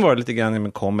säsongen var det lite grann,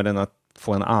 men kommer den att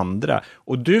få en andra?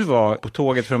 Och du var på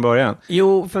tåget från början.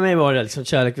 Jo, för mig var det liksom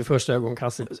kärlek vid första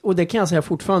ögonkastet. Och det kan jag säga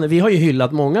fortfarande. Vi har ju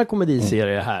hyllat många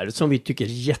komediserier här som vi tycker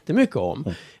jättemycket om.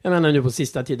 Jag menar nu på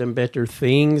sista tiden Better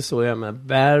Things och jag menar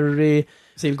Barry,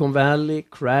 Silicon Valley,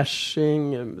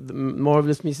 Crashing,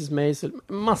 Marvelous Mrs. Maisel,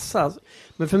 massa.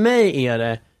 Men för mig är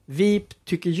det Veep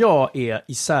tycker jag är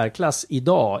i särklass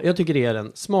idag. Jag tycker det är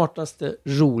den smartaste,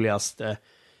 roligaste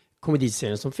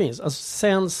komediserien som finns. Alltså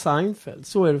sen Seinfeld,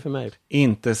 så är det för mig.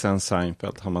 Inte sen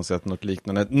Seinfeld har man sett något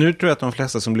liknande. Nu tror jag att de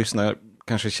flesta som lyssnar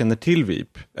kanske känner till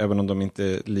Veep, även om de inte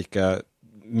är lika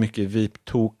mycket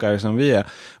Veep-tokar som vi är.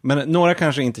 Men några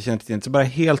kanske inte känner till det, så bara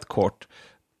helt kort.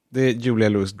 Det är Julia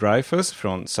Louis-Dreyfus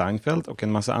från Seinfeld och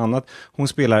en massa annat. Hon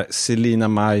spelar Selina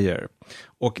Meyer.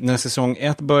 Och när säsong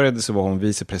 1 började så var hon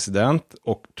vicepresident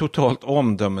och totalt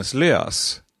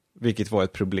omdömeslös. Vilket var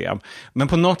ett problem. Men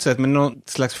på något sätt med någon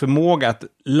slags förmåga att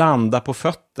landa på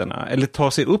fötterna. Eller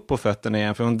ta sig upp på fötterna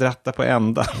igen. För hon drattar på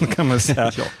ändan kan man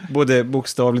säga. Både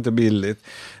bokstavligt och bildligt.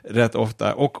 Rätt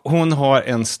ofta. Och hon har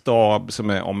en stab som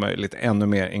är om möjligt ännu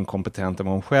mer inkompetent än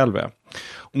vad hon själv är.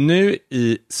 Nu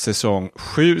i säsong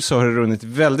 7 så har det runnit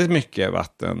väldigt mycket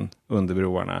vatten under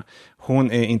broarna.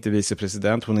 Hon är inte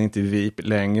vicepresident. Hon är inte Veep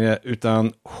längre.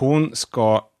 Utan hon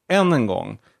ska än en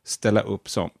gång ställa upp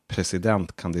som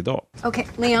presidentkandidat. Okay,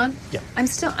 Leon. Yeah.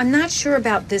 I'm not sure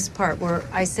about this part where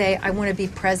I say I want to be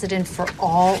president for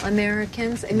all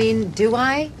Americans. I mean, do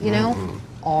I? You know,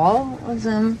 all of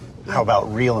them. How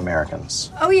about real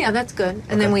Americans? Oh yeah, that's good.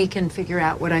 And then we can figure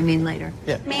out what I mean later.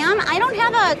 Yeah. Ma'am, I don't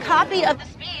have a copy of the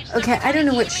speech. Okay, I don't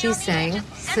know what she's saying.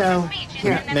 So,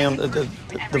 here. Ma'am,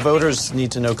 the voters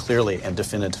need to know clearly and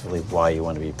definitively why you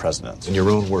want to be president. In your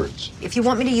own words. If you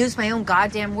want me to use my own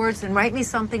goddamn words, then write me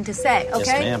something to say,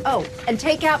 okay? Yes, ma'am. Oh, and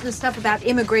take out the stuff about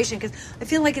immigration, because I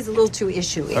feel like it's a little too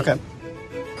issue-y. Okay.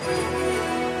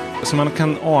 Som man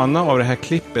kan ana av det här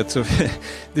klippet så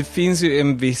det finns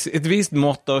ju ett visst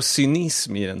mått av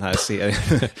cynism i den här serien.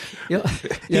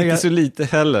 Inte så lite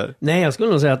heller. Nej, jag skulle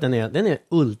nog säga att den är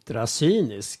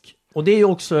ultracynisk. Och det är ju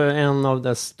också en av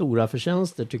dess stora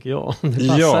förtjänster tycker jag. Det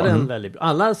passar den väldigt bra.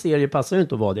 Alla serier passar ju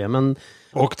inte att vara det, men...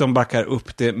 Och de backar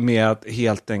upp det med att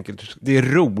helt enkelt, det är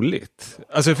roligt.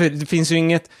 Alltså för det finns ju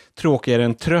inget tråkigare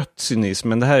än trött cynism,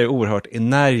 men det här är oerhört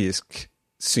energisk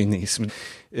cynism.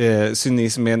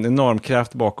 Cynism med en enorm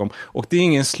kraft bakom. Och det är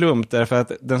ingen slump därför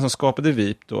att den som skapade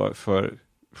Veep då för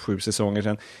 7 säsonger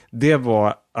sedan, det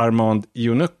var Armand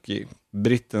Iannucci,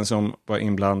 britten som var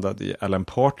inblandad i Alan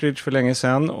Partridge för länge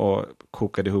sedan och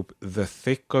kokade ihop The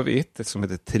Thick of It, som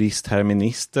heter Trist herr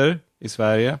minister i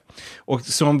Sverige. Och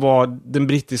som var den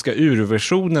brittiska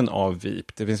urversionen av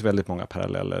Veep. Det finns väldigt många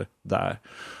paralleller där.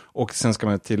 Och sen ska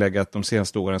man tillägga att de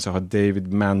senaste åren så har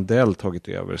David Mandel tagit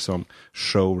över som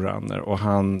showrunner. Och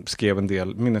han skrev en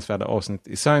del minnesvärda avsnitt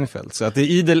i Seinfeld. Så att det är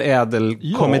idel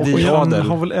komediadel. Han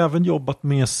har väl även jobbat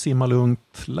med Simma Lugnt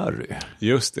Larry.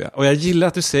 Just det. Och jag gillar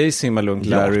att du säger Simma Lugnt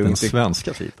Larry. Ja, den inte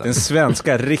svenska titeln. Den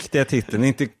svenska riktiga titeln,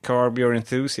 inte Curb Your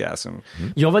Enthusiasm.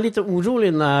 Jag var lite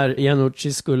orolig när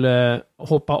Iannucci skulle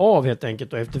hoppa av helt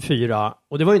enkelt och efter 4.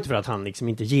 Och det var ju inte för att han liksom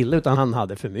inte gillade, utan han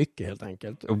hade för mycket helt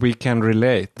enkelt. We can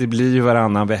relate. Det blir ju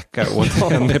varannan vecka åt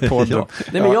den med podden. Ja.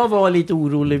 Nej, men jag var lite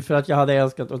orolig för att jag hade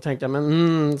älskat och tänkte,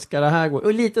 men ska det här gå?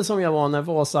 Och lite som jag var när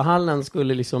Vasahallen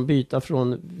skulle liksom byta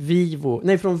från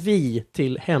från Vi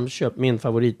till Hemköp, min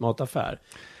favoritmataffär.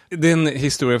 Det är en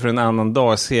historia för en annan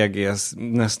dag, CGs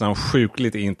nästan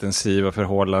sjukligt intensiva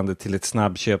förhållande till ett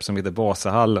snabbköp som heter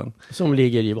Vasahallen. Som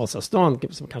ligger i Vasastan,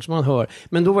 som kanske man hör.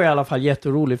 Men då var jag i alla fall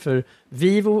jätterolig för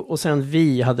Vivo och sen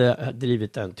Vi hade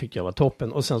drivit den, tyckte jag var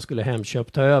toppen. Och sen skulle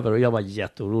Hemköp ta över och jag var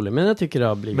jätteorolig. Men jag tycker det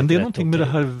har blivit. Men det är någonting med det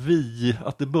här Vi,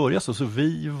 att det börjar så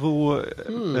Vivo,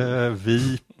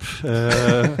 Veep.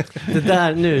 Det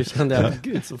där nu kände jag,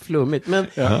 gud så flummigt. Men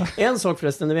en sak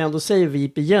förresten, när vi ändå säger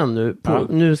Veep igen nu,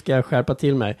 nu ska jag skärpa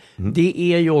till mig.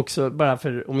 Det är ju också, bara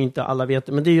för om inte alla vet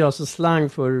det, men det är ju alltså slang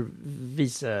för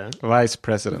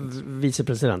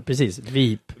vicepresident, precis,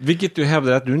 Veep. Vilket du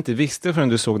hävdade att du inte visste förrän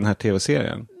du såg den här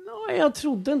tv-serien. jag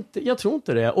tror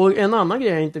inte det. Och en annan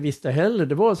grej jag inte visste heller,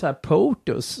 det var så här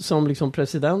POTUS, som liksom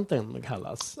presidenten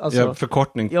kallas. Alltså, ja,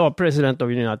 förkortning. Ja, President of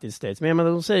the United States. Men jag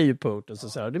menar, de säger ju POTUS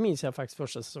och så här. Det minns jag faktiskt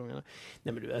första säsongerna.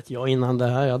 Nej, men du vet, jag innan det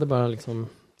här, jag hade bara liksom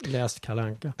läst Kalle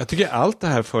Anka. Jag tycker allt det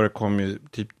här förekom ju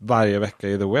typ varje vecka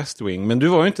i The West Wing. Men du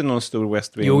var ju inte någon stor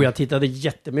West Wing. Jo, jag tittade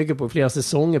jättemycket på flera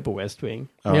säsonger på West Wing.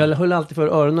 Men jag höll alltid för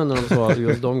öronen när de sa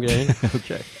just de grejerna.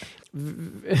 Okej.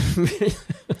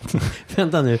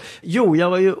 Vänta nu. Jo, jag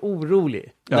var ju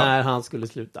orolig när han skulle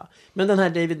sluta. Men den här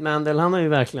David Mandel, han har ju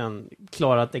verkligen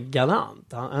klarat det galant.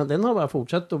 Den har bara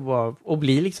fortsatt att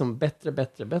bli liksom bättre.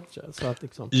 Så att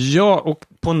liksom... Ja, och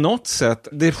på något sätt,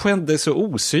 det skedde så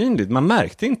osynligt. Man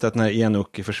märkte inte att när Ian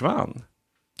Uki försvann.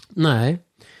 Nej.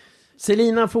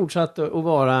 Selina fortsatte att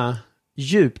vara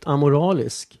djupt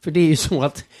amoralisk. För det är ju så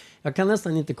att jag kan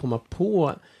nästan inte komma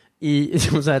på i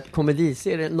som så här, ett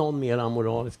komediserie någon mer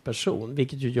amoralisk person,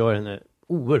 vilket ju gör henne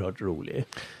oerhört rolig.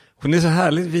 Hon är så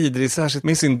härligt vidrig, särskilt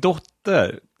med sin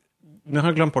dotter. Nu har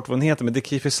jag glömt bort vad hon heter, men det är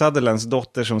Kiefer Sutherlands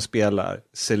dotter som spelar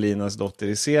Selinas dotter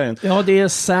i serien. Ja, det är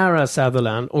Sarah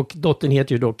Sutherland och dottern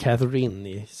heter ju då Catherine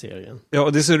i serien. Ja,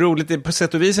 och det är så roligt, det är på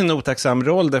sätt och vis en otacksam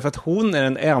roll, därför att hon är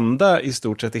den enda i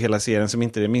stort sett i hela serien som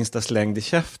inte är det minsta slängd i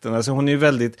käften. Alltså hon är ju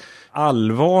väldigt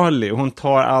allvarlig och hon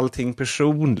tar allting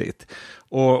personligt.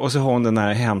 Och så har hon den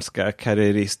här hemska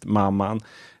karriäristmamman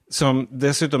som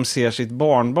dessutom ser sitt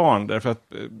barnbarn, därför att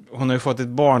hon har ju fått ett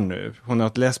barn nu. Hon har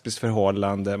ett lesbiskt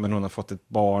förhållande, men hon har fått ett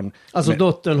barn. Alltså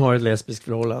dottern har ett lesbiskt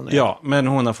förhållande. Ja, men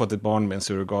hon har fått ett barn med en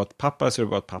surrogatpappa.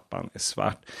 Surrogatpappan är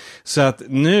svart. Så att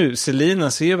nu,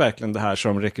 Selina ser verkligen det här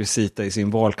som rekvisita i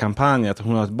sin valkampanj, att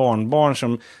hon har ett barnbarn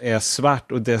som är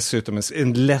svart och dessutom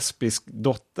en lesbisk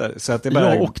dotter. Så att det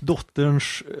bara... Ja, och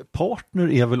dotterns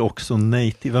partner är väl också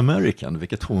native american,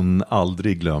 vilket hon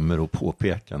aldrig glömmer att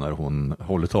påpeka när hon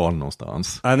håller tal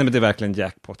någonstans. Nej, men det är verkligen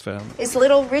jackpot för henne. Is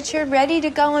little Richard ready to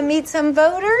go and meet some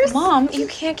voters? Mom, you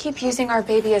can't keep using our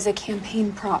baby as a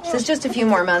campaign prop. There's just a few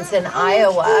more months in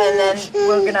Iowa, and then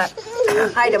we're gonna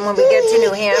hide him when we get to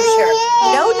New Hampshire.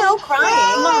 No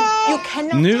crying. Mom, you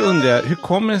cannot... Nu undrar jag, hur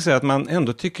kommer det sig att man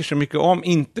ändå tycker så mycket om,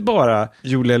 inte bara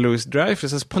Julia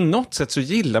Louis-Dreyfus, alltså på något sätt så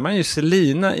gillar man ju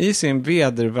Selina i sin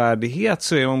vedervärdighet,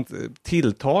 så är hon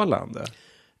tilltalande.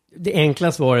 Det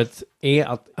enkla svaret är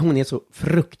att hon är så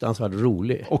fruktansvärt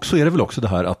rolig. Och så är det väl också det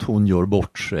här att hon gör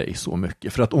bort sig så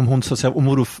mycket. För att om hon, så att säga, om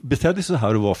hon betedde sig så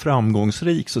här och var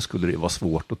framgångsrik, så skulle det vara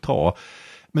svårt att ta.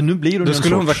 Men nu blir hon då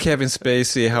skulle hon vara Kevin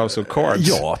Spacey i House of Cards.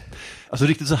 Ja, alltså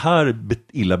riktigt så här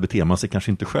illa beter man sig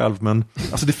kanske inte själv, men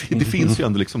alltså det finns ju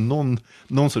ändå liksom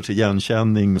någon sorts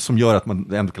igenkänning som gör att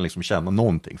man ändå kan liksom känna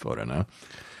någonting för henne.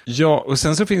 Ja, och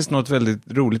sen så finns det något väldigt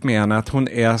roligt med henne, att hon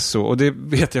är så, och det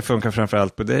vet jag funkar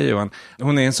framförallt på dig, Johan.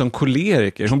 Hon är en sån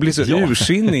koleriker, hon blir så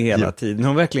ursinnig hela tiden,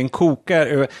 hon verkligen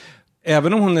kokar.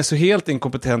 Även om hon är så helt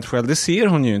inkompetent själv, det ser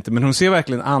hon ju inte, men hon ser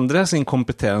verkligen andras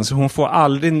inkompetens, och hon får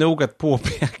aldrig nog att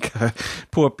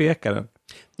påpeka den.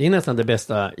 Det är nästan det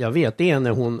bästa jag vet. Det är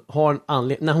när hon har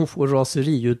när hon får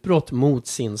raseriutbrott mot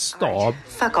sin stab.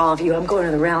 Fuck all of you, I'm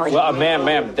going to the rally. Well,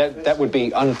 ma'am, that would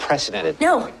be unprecedented.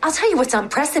 No, I'll tell you what's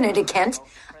unprecedented, Kent.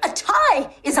 A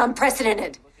tie is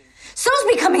unprecedented.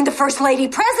 So's becoming the first lady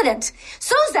president.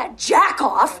 So's that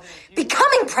jack-off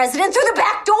becoming president through the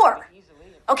back door.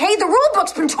 Okay, the rule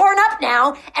book's been torn up now,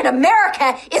 and America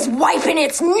is wiping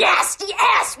its nasty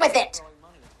ass with it.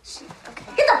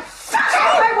 Get the fuck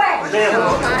out of my way!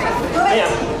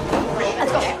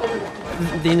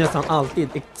 Det är nästan alltid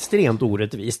extremt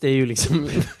orättvist. Det är ju liksom,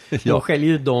 de skäller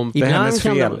ju dem.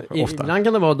 Ibland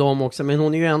kan det vara dem också, men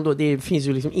hon är ju ändå, det finns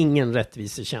ju liksom ingen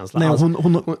rättvisekänsla. Nej,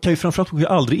 hon kan ju framförallt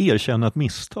aldrig erkänna ett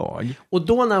misstag. Och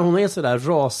då när hon är sådär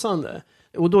rasande,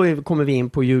 och då kommer vi in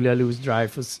på Julia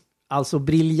Louis-Dreyfus, alltså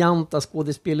briljanta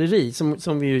skådespeleri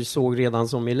som vi ju såg redan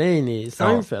som Elaine i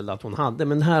Seinfeld att hon hade,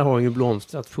 men här har hon ju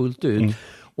blomstrat fullt ut.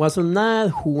 Och alltså när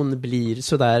hon blir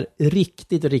sådär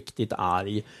riktigt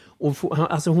arg, och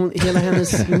alltså hela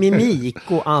hennes mimik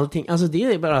och allting, alltså det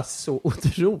är bara så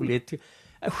otroligt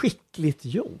skickligt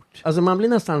gjort. Alltså man blir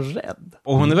nästan rädd.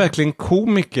 Och hon är verkligen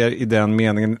komiker i den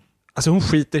meningen. Alltså hon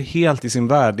skiter helt i sin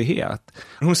värdighet.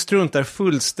 Hon struntar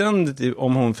fullständigt i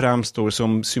om hon framstår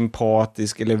som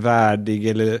sympatisk eller värdig,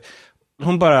 eller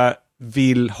hon bara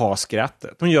vill ha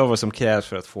skrattet. Hon gör vad som krävs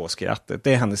för att få skrattet.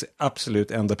 Det är hennes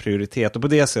absolut enda prioritet. Och på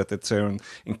det sättet så är hon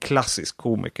en klassisk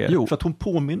komiker. Jo, för att hon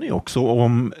påminner ju också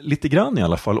om, lite grann i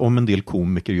alla fall, om en del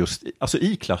komiker just alltså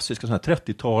i klassiska såna här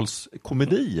 30-tals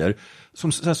komedier.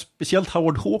 Som så här, speciellt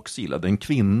Howard Hawks gillade, en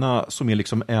kvinna som är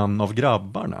liksom en av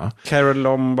grabbarna. Carol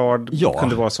Lombard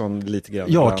kunde vara sån lite grann.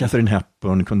 Ja, Katharine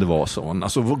Hepburn kunde vara sån.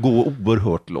 Alltså gå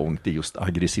oerhört långt i just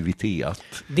aggressivitet.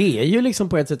 Det är ju liksom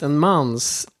på ett sätt en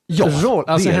mans roll.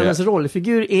 Alltså hennes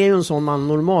rollfigur är ju en sån man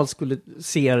normalt skulle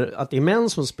se att det är män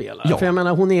som spelar. Ja. För jag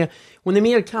menar, hon är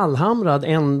mer kallhamrad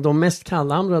än de mest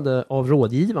kallhamrade av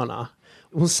rådgivarna.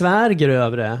 Hon svär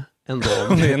grövre än dem.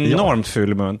 Hon är enormt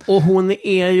full mun. Och hon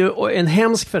är ju en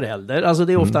hemsk förälder. Alltså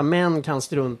det är ofta män kan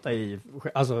strunta i,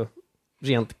 alltså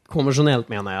rent konventionellt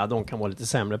menar jag, de kan vara lite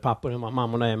sämre pappor än vad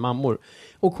mammorna är mammor.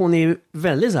 Och hon är ju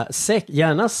väldigt så här,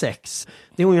 gärna sex,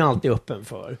 det är hon ju alltid öppen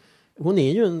för. Hon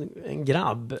är ju en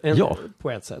grabb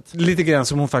på ett sätt. Lite grann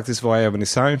som hon faktiskt var även i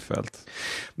Seinfeld.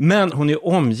 Men hon är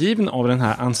omgiven av den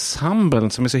här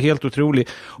ensemblen som är så helt otrolig.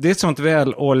 Det är ett sånt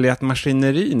väloljat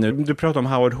maskineri nu. Du pratar om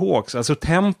Howard Hawks. Alltså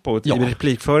tempot i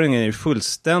replikföringen är ju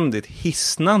fullständigt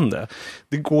hisnande.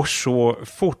 Det går så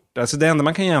fort. Alltså det enda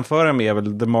man kan jämföra med är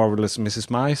väl The Marvelous Mrs.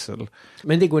 Maisel.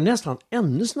 Men det går nästan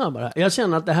ännu snabbare. Jag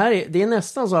känner att det är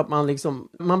nästan så att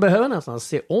man behöver nästan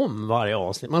se om varje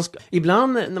avsnitt.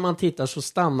 Ibland när man tittar så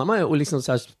stannar man och liksom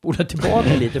så här spolar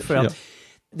tillbaka lite för att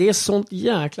det är sånt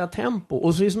jäkla tempo.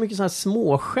 Och så är det så mycket så här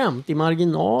småskämt i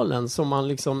marginalen som man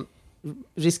liksom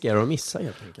riskerar att missa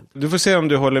helt enkelt. Du får se om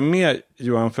du håller med,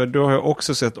 Johan, för du har ju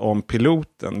också sett om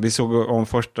piloten. Vi såg om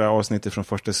första avsnittet från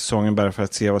första säsongen bara för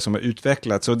att se vad som har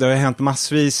utvecklats. Och det har hänt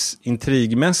massvis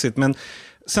intrigmässigt, men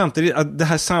samtidigt, att det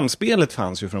här samspelet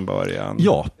fanns ju från början.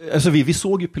 Ja, alltså vi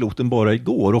såg ju piloten bara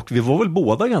igår och vi var väl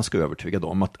båda ganska övertygade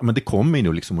om att men det kommer ju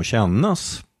nu liksom att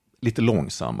kännas lite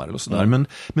långsammare och sådär. Men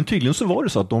tydligen så var det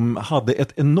så att de hade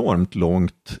ett enormt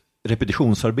långt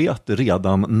repetitionsarbete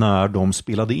redan när de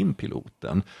spelade in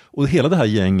piloten. Och hela det här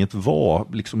gänget var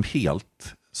liksom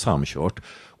helt samkört.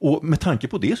 Och med tanke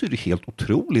på det så är det helt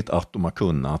otroligt att de har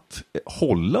kunnat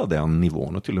hålla den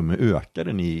nivån och till och med öka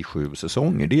den i 7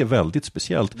 säsonger. Det är väldigt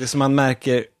speciellt. Det som man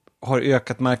märker har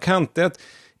ökat markant är att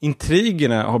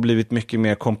intrigerna har blivit mycket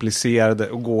mer komplicerade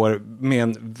och går med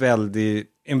en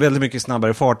väldigt mycket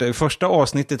snabbare fart. Det första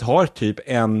avsnittet har typ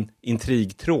en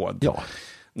intrigtråd. Ja.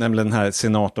 Nämligen den här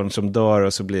senatorn som dör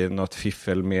och så blir det något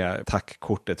fiffel med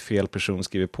tackkortet, fel person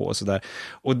skriver på och sådär.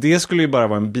 Och det skulle ju bara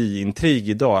vara en biintrig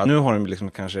idag. Nu har de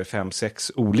liksom kanske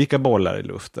 5-6 olika bollar i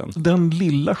luften. Den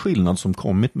lilla skillnad som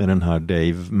kommit med den här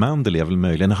Dave Mandel är väl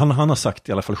möjligen, han har sagt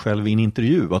i alla fall själv i en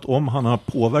intervju att om han har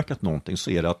påverkat någonting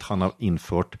så är det att han har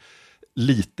infört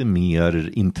lite mer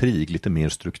intrig, lite mer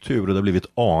struktur och det har blivit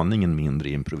aningen mindre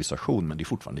improvisation, men det är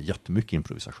fortfarande jättemycket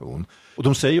improvisation. Och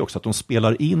de säger också att de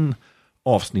spelar in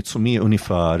avsnitt som är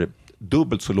ungefär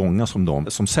dubbelt så långa som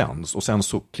de som sänds och sen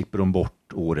så klipper de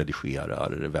bort och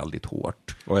redigerar väldigt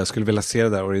hårt. Och jag skulle vilja se det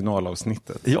där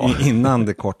originalavsnittet innan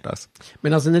det kortas.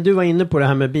 Men alltså när du var inne på det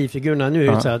här med bifigurerna, nu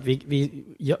är det så här att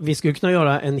vi skulle kunna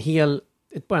göra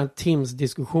bara en Tims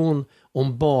diskussion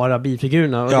om bara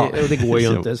bifigurerna och det går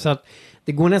ju inte. Så att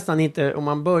det går nästan inte om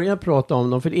man börjar prata om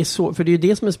dem, för det är ju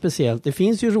det som är speciellt. Det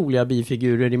finns ju roliga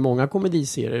bifigurer i många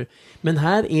komediserier, men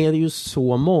här är det ju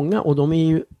så många och de är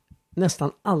ju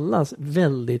nästan allas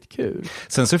väldigt kul.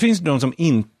 Sen så finns det de som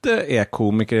inte är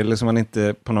komiker eller som man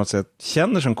inte på något sätt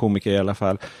känner som komiker i alla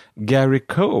fall. Gary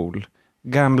Cole.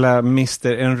 Gamla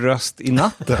Mr. En röst i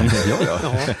natten. Ja.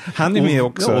 Han är med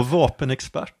också. Ja, och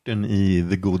vapenexperten i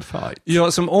The Good Fight.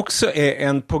 Ja, som också är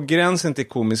en på gränsen till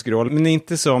komisk roll, men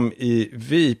inte som i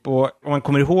VIP. Och om man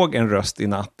kommer ihåg En röst i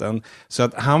natten, så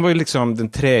att han var ju liksom den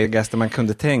träigaste man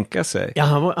kunde tänka sig.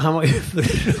 Ja, han var ju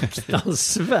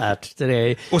fruktansvärt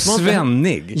träig. Och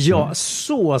svennig. Ja,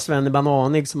 så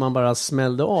svennebananig som man bara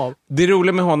smällde av. Det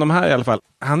roliga med honom här i alla fall,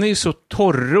 han är ju så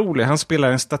torrrolig. Han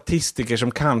spelar en statistiker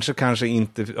som kanske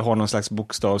inte har någon slags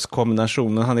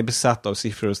bokstavskombination, men han är besatt av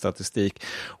siffror och statistik.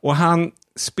 Och han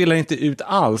spelar inte ut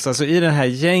alls. Alltså i det här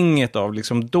gänget av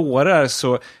liksom dårar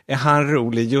så är han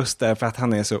rolig just därför att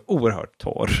han är så oerhört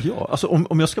torr. Ja, alltså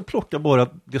om jag ska plocka bara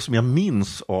det som jag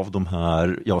minns av de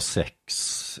här 6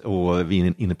 och vi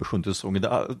är inne på 7:e säsongen.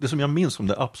 Det som jag minns som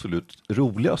det absolut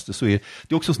roligaste så är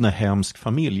det också en sån här hemsk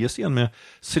familjescen med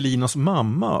Selinas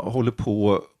mamma håller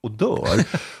på och dör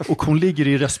och hon ligger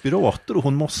i respirator och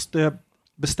hon måste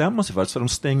bestämma sig för att så de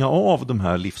stänga av de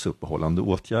här livsuppehållande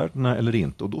åtgärderna eller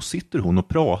inte. Och då sitter hon och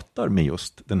pratar med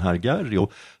just den här Gary.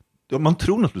 Och man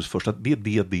tror naturligtvis först att det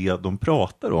är det de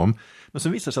pratar om. Men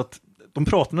sen visar det sig att de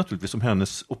pratar naturligtvis om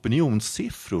hennes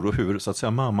opinionssiffror och hur så att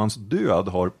säga mammans död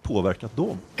har påverkat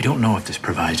dem. I don't know if this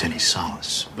provides any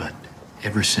solace, but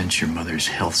ever since your mother's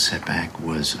health setback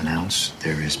was announced,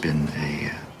 there has been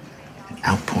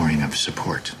an outpouring of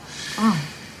support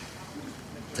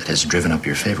that has driven up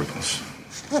your favorables.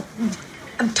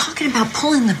 I'm talking about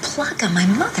pulling the plug on my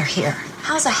mother here.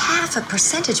 How's a half a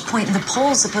percentage point in the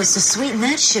poll supposed to sweeten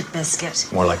that shit biscuit?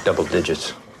 More like double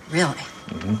digits. Really?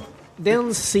 Mm-hmm.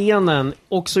 Den scenen,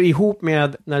 också ihop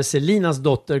med när Selinas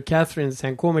dotter Catherine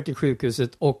sen kommer till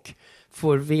sjukhuset och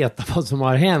får veta vad som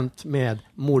har hänt med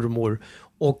mormor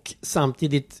och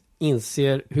samtidigt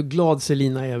inser hur glad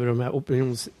Selina är över de här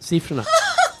opinionssiffrorna.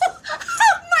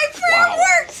 My prayer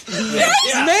works! Yes!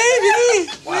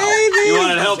 Maybe! Wow. Maybe! You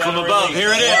wanted help from above.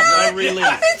 Here it is. I really...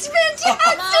 It's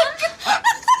fantastic!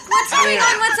 What's going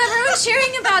on? What's everyone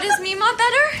cheering about? Is Mima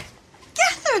better?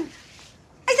 Catherine!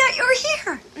 I thought you were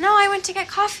here. No, I went to get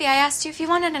coffee. I asked you if you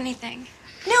wanted anything.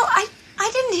 No,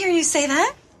 I didn't hear you say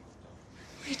that.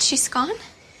 Wait, she's gone?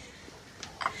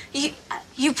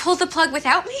 You pulled the plug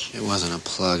without me? It wasn't a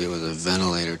plug, it was a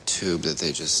ventilator tube that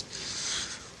they just...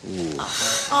 Ooh.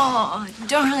 Oh,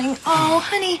 darling. Oh,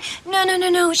 honey.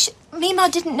 No. Mima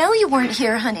didn't know you weren't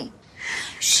here, honey.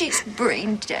 She's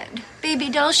brain dead. Baby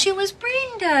doll, she was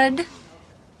brain dead.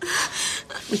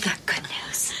 We got good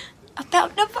news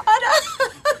about Nevada.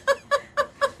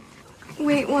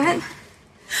 Wait, what?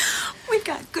 We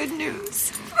got good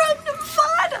news from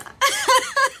Nevada.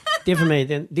 Det är för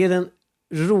mig det är den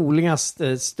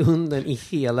roligaste stunden i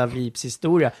hela Veeps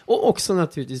historia. Och också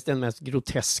naturligtvis den mest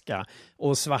groteska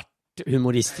och svart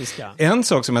humoristiska. En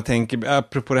sak som jag tänker,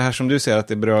 apropå det här som du säger att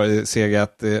det är bra, Seger,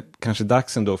 att det kanske är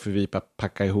dags ändå för Veep att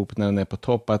packa ihop när den är på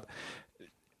topp, att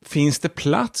finns det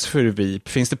plats för Veep?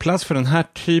 Finns det plats för den här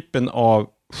typen av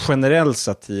generell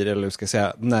satir, eller ska jag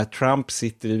säga, när Trump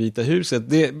sitter i Vita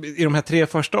huset? I de här 3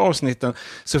 första avsnitten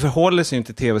så förhåller sig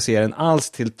inte tv-serien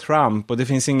alls till Trump, och det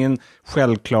finns ingen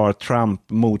självklar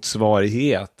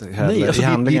Trump-motsvarighet heller. Nej, alltså i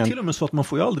handlingen. det är till och med så att man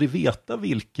får ju aldrig veta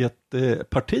vilket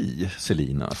parti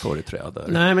Selina företräder.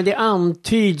 Nej, men det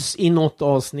antyds i något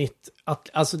avsnitt att,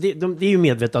 alltså det är ju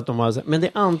medvetet att de har, men det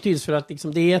antyds för att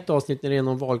liksom, det är ett avsnitt när det är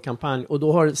någon valkampanj, och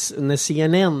då när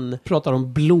CNN pratar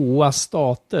om blåa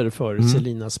stater för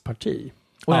Selinas parti.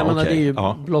 Och jag menar, det är ju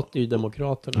blått, är ju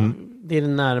Demokraterna. Det är det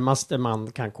närmaste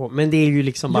man kan komma. Men det är ju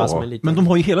liksom bara som en liten... Men de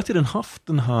har ju hela tiden haft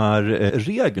den här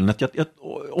regeln. Att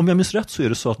om jag minns rätt så är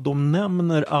det så att de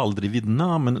nämner aldrig vid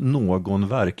namn någon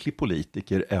verklig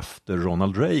politiker efter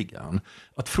Ronald Reagan.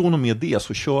 Att från och med det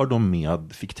så kör de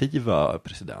med fiktiva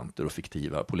presidenter och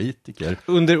fiktiva politiker.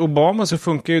 Under Obama så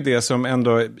funkar ju det som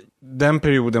ändå... Den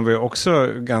perioden var ju också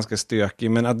ganska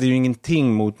stökig, men att det är ju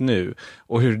ingenting mot nu.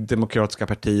 Och hur Demokratiska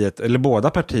partiet, eller båda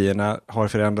partierna, har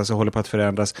förändrats och håller på att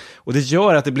förändras. Och det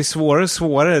gör att det blir svårare och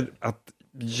svårare att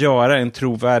göra en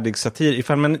trovärdig satir.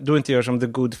 Ifall man då inte gör som The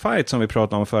Good Fight som vi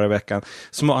pratade om förra veckan,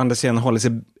 som å andra sidan håller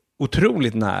sig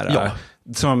otroligt nära. Ja.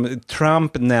 Som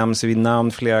Trump nämns vid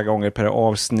namn flera gånger per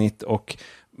avsnitt, och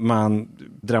man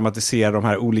dramatiserar de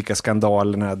här olika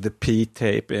skandalerna. The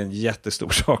P-tape är en jättestor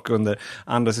sak under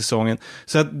andra säsongen.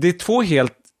 Så att det är 2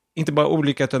 helt, inte bara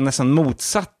olika utan nästan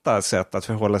motsatta sätt att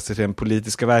förhålla sig till den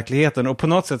politiska verkligheten. Och på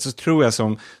något sätt så tror jag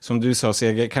som du sa,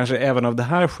 Seger, kanske även av det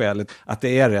här skälet, att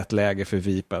det är rätt läge för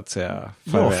Veep att säga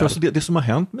farväl. Ja, för alltså det som har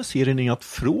hänt med serien är att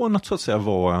från att så att säga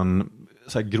vara en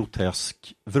så här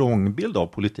grotesk vrångbild av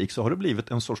politik, så har det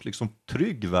blivit en sorts liksom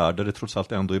trygg värld där det trots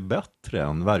allt ändå är bättre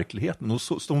än verkligheten. Och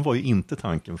så var ju inte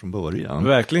tanken från början.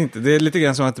 Verkligen inte. Det är lite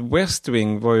grann som att West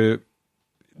Wing var ju,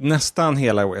 nästan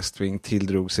hela West Wing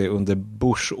tilldrog sig under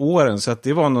Bush-åren, så att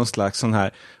det var någon slags sån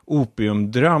här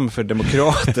opiumdröm för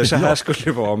demokrater. Så här skulle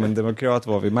det vara om en demokrat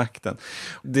var vid makten.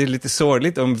 Det är lite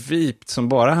sorgligt om Veep, som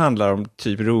bara handlar om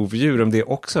typ rovdjur, om det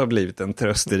också har blivit en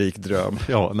trösterik dröm.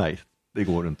 Ja, nej. Det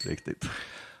går inte riktigt.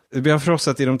 Vi har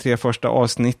frossat i de 3 första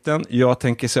avsnitten. Jag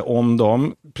tänker se om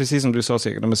dem. Precis som du sa,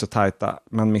 Seger, de är så tajta.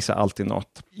 Man missar alltid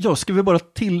något. Jag ska väl bara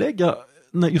tillägga,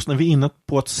 just när vi är inne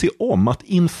på att se om, att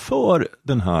inför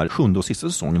den här 7:e och sista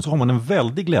säsongen så har man en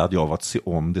väldig glädje av att se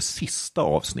om det sista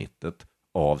avsnittet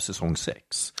av säsong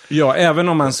 6. Ja, även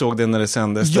om man såg det när det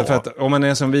sändes. Ja. För att om man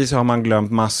är som vi så har man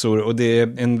glömt massor, och det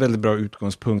är en väldigt bra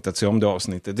utgångspunkt att se om det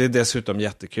avsnittet. Det är dessutom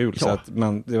jättekul, så att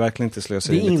det är verkligen inte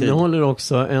slöseri med tid. Det innehåller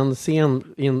också en scen,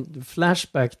 en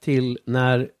flashback till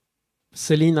när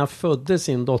Selina födde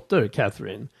sin dotter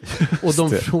Catherine. Och de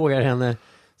frågar henne,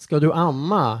 ska du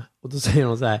amma? Och då säger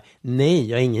hon så här, nej,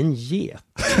 jag är ingen get.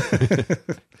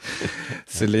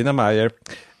 Selina Meyer.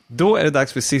 Då är det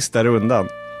dags för sista rundan.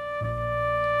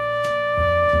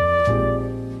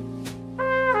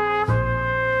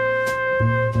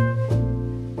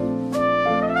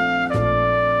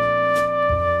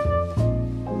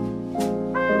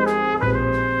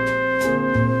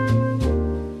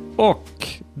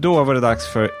 Då var det dags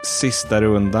för sista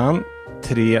rundan.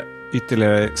 3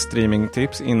 ytterligare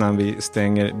streamingtips innan vi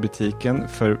stänger butiken.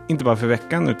 Inte bara för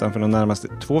veckan utan för de närmaste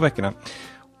 2 veckorna.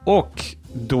 Och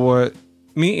då,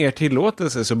 med er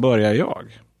tillåtelse, så börjar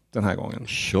jag den här gången.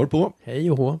 Kör på.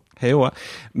 Hej och hå. Hej och hå.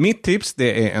 Mitt tips,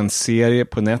 det är en serie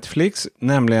på Netflix,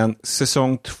 nämligen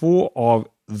säsong 2 av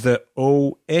The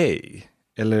OA.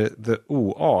 Eller The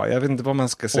OA, jag vet inte vad man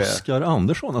ska säga. Oscar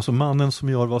Andersson, alltså mannen som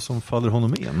gör vad som faller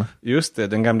honom in. Just det,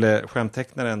 den gamla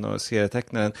skämttecknaren och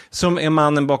serietecknaren. Som är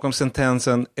mannen bakom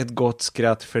sentensen ett gott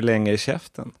skratt förlänger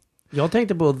käften. Jag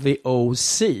tänkte på The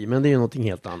OC, men det är ju någonting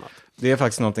helt annat. Det är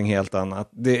faktiskt någonting helt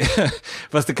annat.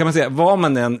 Fast det kan man säga, vad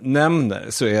man än nämner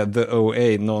så är The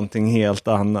OA någonting helt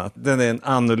annat. Den är en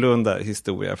annorlunda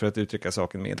historia, för att uttrycka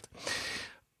saken milt.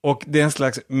 Och det är en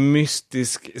slags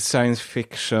mystisk science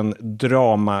fiction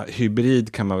drama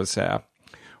hybrid, kan man väl säga.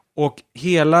 Och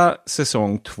hela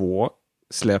säsong 2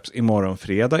 släpps imorgon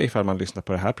fredag, ifall man lyssnar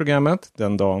på det här programmet,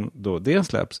 den dagen då det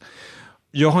släpps.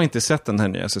 Jag har inte sett den här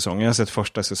nya säsongen, jag har sett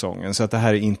första säsongen, så att det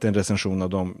här är inte en recension av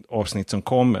de avsnitt som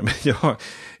kommer. Men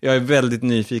jag är väldigt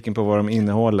nyfiken på vad de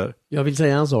innehåller. Jag vill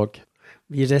säga en sak.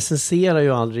 Vi recenserar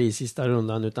ju aldrig i sista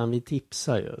rundan, utan vi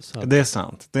tipsar ju. Så att... Det är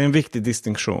sant, det är en viktig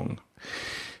distinktion.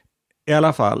 I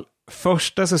alla fall,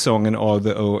 första säsongen av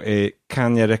The OA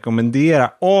kan jag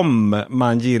rekommendera om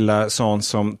man gillar sånt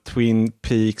som Twin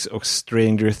Peaks och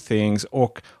Stranger Things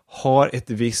och har ett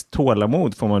visst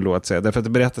tålamod, får man lov att säga. Därför att det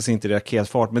berättas inte i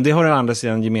raketfart, men det har å andra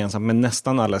sidan gemensamt med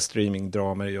nästan alla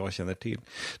streamingdramer jag känner till.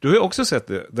 Du har ju också sett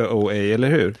The OA, eller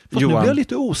hur? Fast Johan? Nu blir jag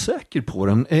lite osäker på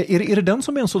den. Är det den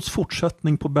som är en sorts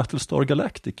fortsättning på Battlestar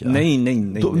Galactica? Nej.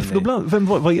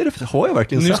 Vad är det för? Har jag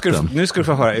verkligen sett den? Nu ska du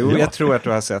få höra. Jo, jag tror att du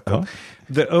har sett den.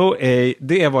 The OA,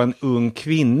 det är vad en ung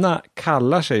kvinna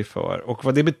kallar sig för. Och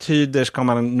vad det betyder ska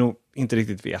man nog inte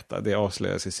riktigt veta. Det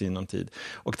avslöjas i sinom tid.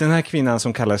 Och den här kvinnan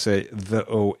som kallar sig The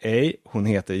OA, hon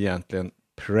heter egentligen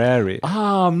Prairie.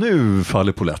 Nu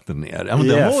faller polletten ner. Ja, men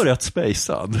yes. Den var rätt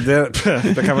spejsad.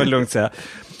 Det kan man lugnt säga.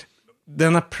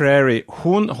 Denna Prairie,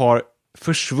 hon har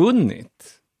försvunnit.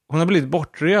 Hon har blivit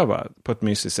bortrövad på ett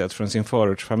mysigt sätt från sin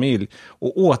förortsfamilj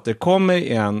och återkommer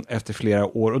igen efter flera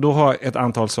år. Och då har ett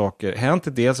antal saker hänt.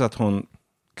 Dels att hon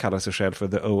kallar sig själv för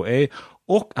The OA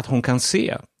och att hon kan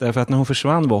se. Därför att när hon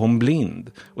försvann var hon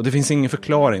blind. Och det finns ingen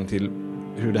förklaring till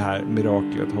hur det här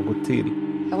miraklet har gått till.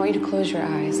 I want you to close your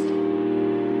eyes.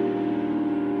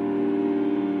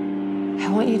 I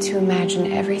want you to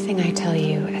imagine everything I tell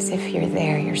you as if you're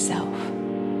there yourself.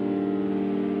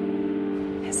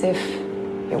 As if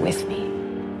you're with me.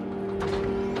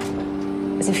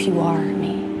 As if you are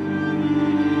me.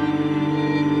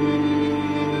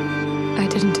 I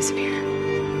didn't disappear.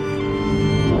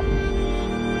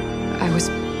 I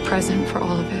was present for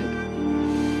all of it.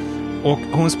 Och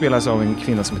hon spelas av en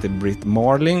kvinna som heter Britt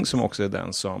Marling, som också är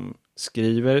den som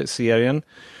skriver serien.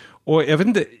 Och jag vet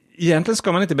inte, egentligen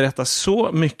ska man inte berätta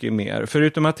så mycket mer,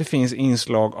 förutom att det finns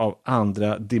inslag av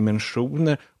andra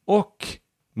dimensioner och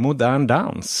modern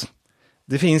dans.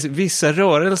 Det finns vissa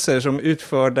rörelser som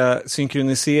utförda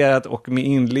synkroniserat och med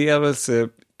inlevelse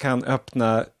kan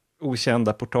öppna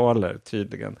okända portaler,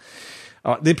 tydligen.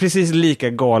 Ja, det är precis lika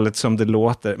galet som det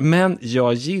låter, men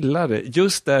jag gillar det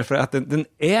just därför att den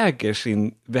äger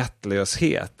sin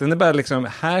vettlöshet. Den är bara liksom,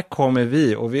 här kommer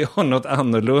vi och vi har något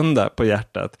annorlunda på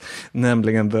hjärtat,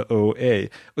 nämligen The OA.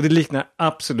 Och det liknar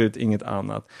absolut inget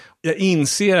annat. Jag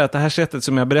inser att det här sättet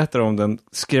som jag berättar om den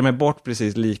skrämmer bort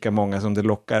precis lika många som det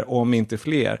lockar, om inte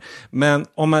fler. Men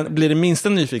om man blir det minsta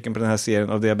nyfiken på den här serien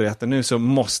av det jag berättar nu, så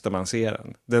måste man se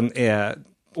den. Den är...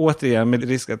 Återigen, med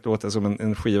risk att låta som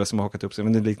en skiva som har hakat upp sig,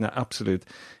 men det liknar absolut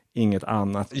inget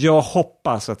annat. Jag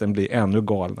hoppas att den blir ännu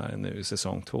galnare nu i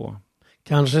säsong 2.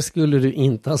 Kanske skulle du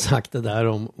inte ha sagt det där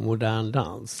om modern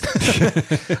dans.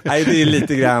 Nej, det är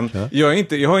lite grann.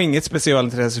 Jag har inget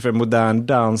specialintresse för modern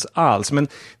dans alls, men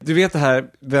du vet det här,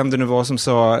 vem det nu var som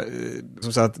sa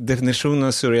att definitionen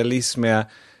av surrealism är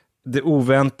det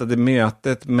oväntade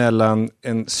mötet mellan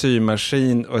en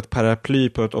symaskin och ett paraply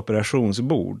på ett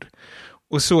operationsbord.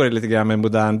 Och så är det lite grann med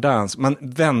modern dans. Man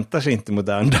väntar sig inte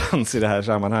modern dans i det här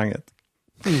sammanhanget.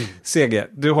 Sege,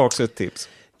 du har också ett tips.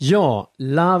 Ja,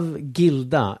 Love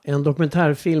Gilda. En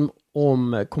dokumentärfilm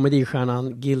om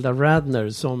komedistjärnan Gilda Radner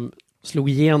som slog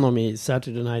igenom i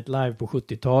Saturday Night Live på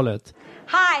 70-talet.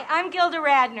 Hi, I'm Gilda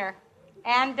Radner.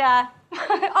 And,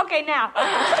 okay, now.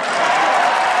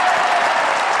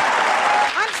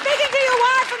 I'm speaking to you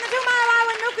live from the 2 Mile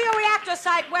Island nuclear reactor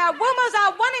site where rumors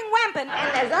are running rampant. And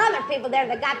there's other people there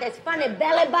that got this funny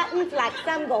belly buttons, like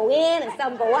some go in and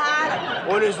some go out.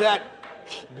 What is that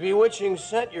bewitching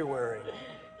scent you're wearing?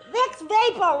 Vicks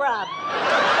Vapor Rub.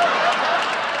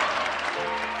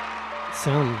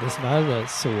 sen dessvärre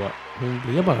så hon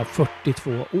blev bara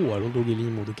 42 år. Hon dog i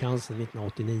livmodercancer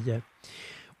 1989.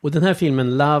 Och den här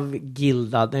filmen Love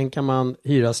Gilda, den kan man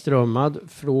hyra strömmad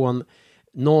från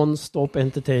Non-Stop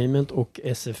Entertainment och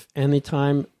SF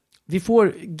Anytime. Vi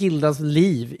får Gildas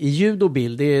liv i ljud och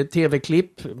bild. Det är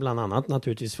tv-klipp, bland annat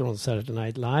naturligtvis från Saturday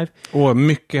Night Live. Och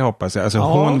mycket hoppas jag. Alltså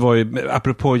hon var ju,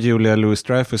 apropå Julia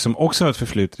Louis-Dreyfus som också har ett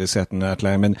förflutet i Saturday Night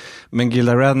Live, men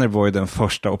Gilda Radner var ju den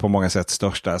första och på många sätt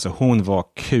största. Alltså hon var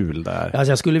kul där.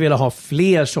 Alltså jag skulle vilja ha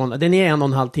fler sådana. Den är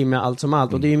 1,5 timme allt som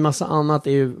allt. Och det är ju en massa annat. Det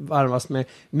är ju varvast med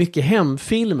mycket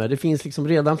hemfilmer. Det finns liksom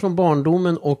redan från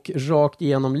barndomen och rakt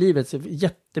igenom livet. Så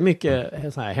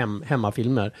jättemycket så här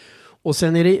hemmafilmer. Och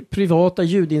sen är det privata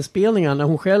ljudinspelningar när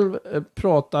hon själv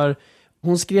pratar.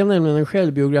 Hon skrev nämligen en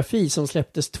självbiografi som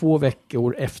släpptes 2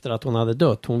 veckor efter att hon hade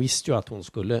dött. Hon visste ju att hon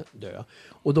skulle dö.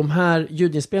 Och de här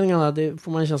ljudinspelningarna, det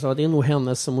får man en känsla av att det är nog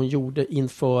hennes som hon gjorde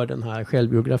inför den här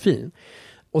självbiografin.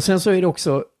 Och sen så är det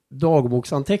också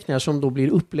dagboksanteckningar som då blir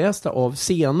upplästa av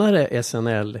senare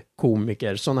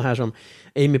SNL-komiker. Sådana här som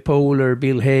Amy Poehler,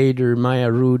 Bill Hader, Maya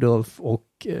Rudolph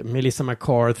och Melissa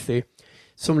McCarthy.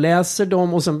 Som läser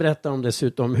dem och sen berättar de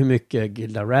dessutom hur mycket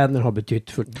Gilda Radner har betytt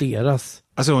för deras.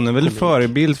 Alltså hon är väl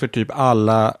förebild för typ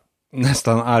alla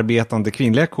nästan arbetande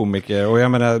kvinnliga komiker. Och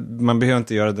jag menar, man behöver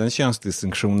inte göra den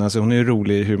könsdistinktionen. Alltså hon är ju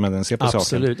rolig hur man den ser på saken.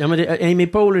 Absolut. Ja, men Amy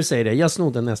Poehler säger det. Jag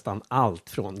snodde nästan allt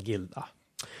från Gilda.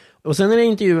 Och sen är det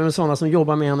intervjuer med sådana som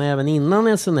jobbar med henne även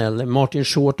innan SNL. Martin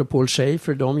Short och Paul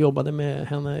Schaefer, de jobbade med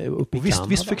henne uppe i Kanada.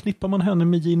 Visst förknippar man henne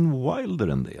med Gene Wilder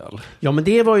en del? Ja, men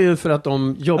det var ju för att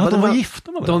de jobbade... Ja, de var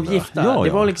gifta med varandra. Ja, det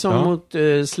var liksom mot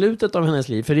slutet av hennes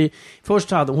liv. För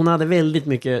först hon hade väldigt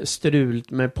mycket strul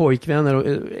med pojkvänner. Och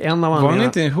en av var hon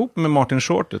inte ihop med Martin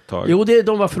Short ett tag? Jo,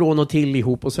 de var från och till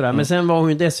ihop och sådär. Men sen var hon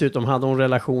ju dessutom, hade hon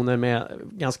relationer med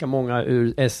ganska många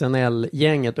ur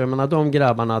SNL-gänget. Och jag menar, de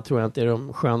grabbarna tror jag inte är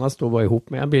de skönaste att vara ihop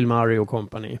med. Bill Murray och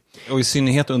company. Och i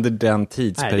synnerhet under den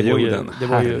tidsperioden. Nej, det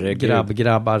var ju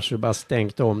grabbar så bara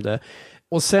stängt om det.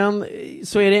 Och sen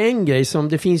så är det en grej som,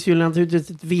 det finns ju naturligtvis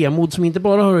ett vemod som inte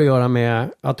bara har att göra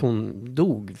med att hon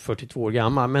dog 42 år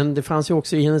gammal, men det fanns ju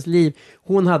också i hennes liv,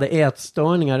 hon hade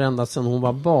ätstörningar ända sedan hon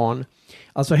var barn.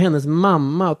 Alltså hennes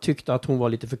mamma tyckte att hon var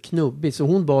lite för knubbig, så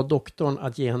hon bad doktorn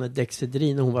att ge henne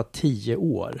Dexedrin när hon var 10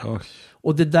 år. Oj.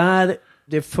 Och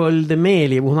det följde med i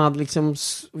liv. Hon hade liksom,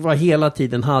 var hela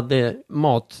tiden hade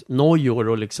matnojor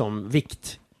och liksom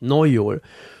viktnojor.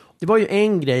 Det var ju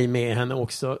en grej med henne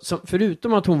också. Som,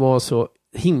 förutom att hon var så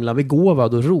himla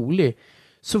begåvad och rolig,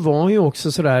 så var hon ju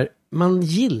också sådär, man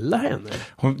gillar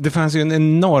henne. Det fanns ju en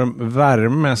enorm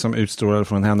värme som utstrålade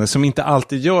från henne, som inte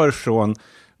alltid gör från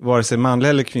vare sig manliga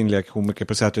eller kvinnliga komiker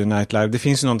på Saturday Night Live. Det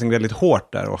finns ju någonting väldigt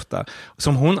hårt där ofta,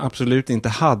 som hon absolut inte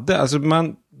hade. Alltså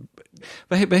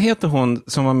vad heter hon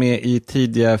som var med i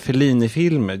tidiga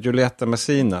Fellini-filmer? Giulietta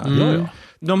Messina. Ja.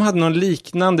 De hade någon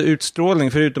liknande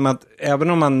utstrålning, förutom att även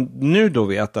om man nu då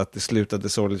vet att det slutade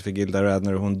sorgligt för Gilda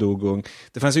Radner och hon dog ung,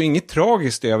 det fanns ju inget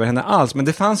tragiskt över henne alls, men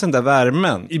det fanns den där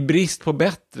värmen i brist på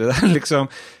bättre. Liksom,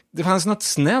 det fanns något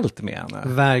snällt med henne.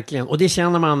 Verkligen, och det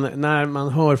känner man när man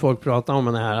hör folk prata om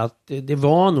henne här, att det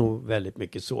var nog väldigt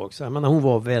mycket så också. Jag menar, hon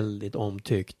var väldigt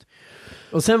omtyckt.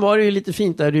 Och sen var det ju lite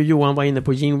fint där Johan var inne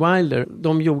på Gene Wilder.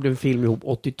 De gjorde en film ihop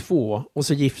 82 och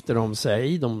så gifte de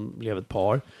sig, de blev ett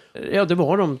par. Ja, det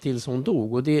var de tills hon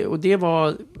dog. Och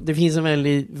det finns en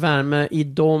väldigt värme i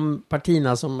de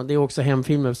partierna, som det är också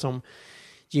hemfilmer som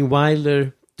Gene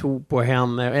Wilder tog på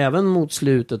henne, även mot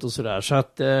slutet och sådär. Så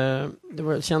att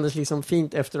kändes liksom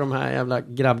fint efter de här jävla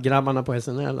grabbarna på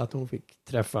SNL att hon fick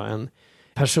träffa en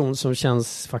person som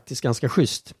känns faktiskt ganska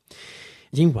schysst.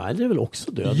 Gene Wilder är väl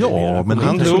också död? Ja, men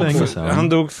han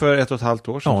dog för 1,5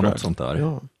 år sedan. Ja, något sånt där.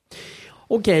 Ja.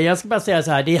 Okej, jag ska bara säga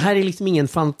så här. Det här är liksom ingen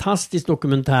fantastisk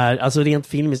dokumentär. Alltså rent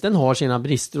filmiskt, den har sina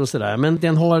brister och sådär. Men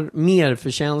den har mer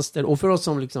förtjänster. Och för oss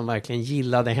som liksom verkligen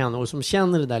gillade henne och som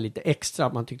känner det där lite extra,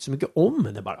 att man tyckte så mycket om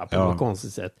henne bara på något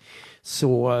konstigt sätt,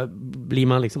 så blir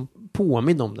man liksom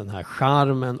påmind om den här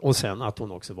charmen och sen att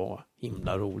hon också var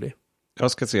himla rolig.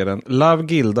 Jag ska se den. Love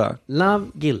Gilda. Love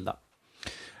Gilda.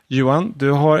 Johan,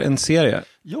 du har en serie.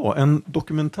 Ja, en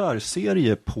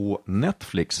dokumentärserie på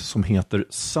Netflix som heter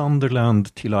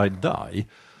Sunderland Till I Die.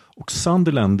 Och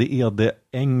Sunderland, det är det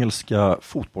engelska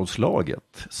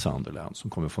fotbollslaget Sunderland som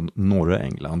kommer från norra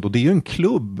England. Och det är ju en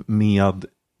klubb med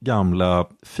gamla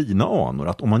fina anor.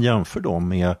 Att om man jämför dem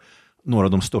med några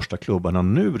av de största klubbarna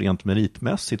nu rent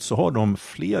meritmässigt, så har de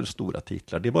fler stora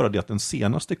titlar. Det är bara det att den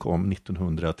senaste kom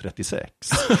 1936.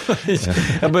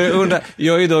 Jag börjar undra,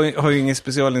 har ju ingen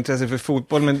specialintresse för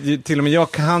fotboll, men till och med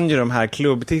jag kan ju de här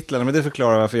klubbtitlarna, men det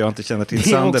förklarar varför jag inte känner till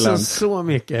Sunderland. Det är också så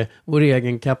mycket vår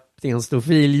egen kapten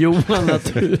Stofil Johan,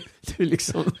 att du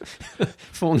liksom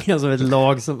fångas av ett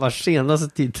lag som vars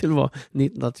senaste titel var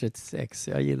 1936.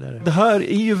 Jag gillar det. Det här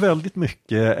är ju väldigt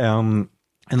mycket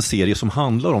en serie som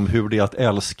handlar om hur det är att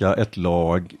älska ett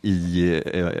lag i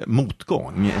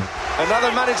motgång.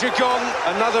 Another manager gone,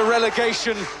 another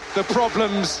relegation. The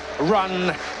problems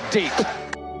run deep.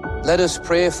 Let us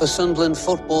pray for Sunderland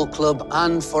Football Club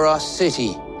and for our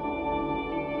city.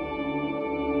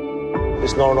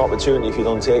 It's not an opportunity if you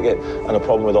don't take it, and the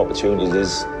problem with opportunities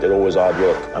is they're always hard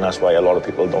work, and that's why a lot of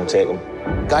people don't take them.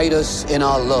 Guide us in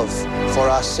our love for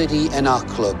our city and our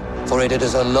club, for it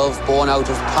is a love born out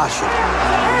of passion.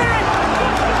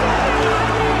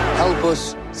 Help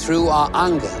us through our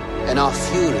anger and our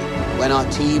fury when our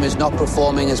team is not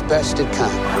performing as best it can.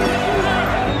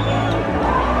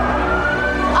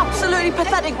 Absolutely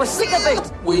pathetic. We're sick of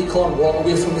it. We can't walk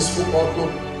away from this football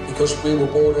club because we were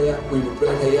born here, we were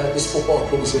bred here. This football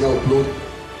club is in our blood.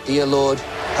 Dear Lord,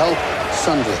 help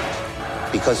Sunderland,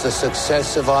 because the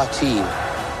success of our team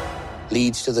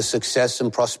leads to the success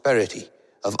and prosperity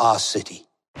of our city.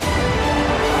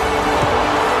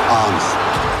 Amen.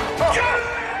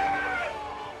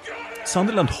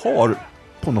 Sunderland har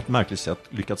på något märkligt sätt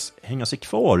lyckats hänga sig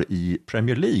kvar i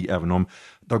Premier League, även om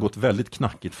det har gått väldigt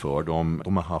knackigt för dem.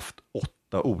 De har haft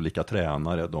 8 olika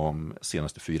tränare de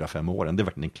senaste 4-5 åren. Det är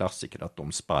verkligen en klassiker att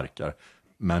de sparkar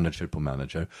manager på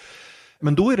manager.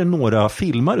 Men då är det några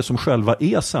filmare som själva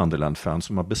är Sunderland-fans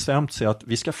som har bestämt sig att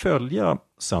vi ska följa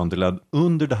Sunderland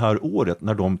under det här året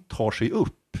när de tar sig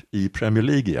upp i Premier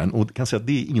League igen. Och kan säga att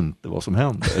det är inte vad som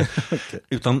händer. Okay.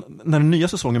 Utan när den nya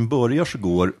säsongen börjar så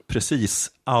går precis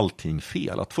allting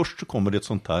fel. Att först så kommer det ett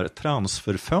sånt här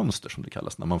transferfönster som det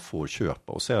kallas, när man får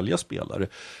köpa och sälja spelare.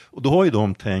 Och då har ju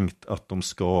de tänkt att de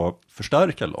ska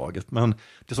förstärka laget. Men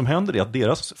det som händer är att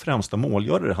deras främsta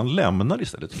målgörare, han lämnar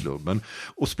istället klubben.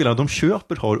 Och spelarna de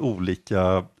köper har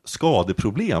olika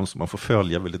skadeproblem som man får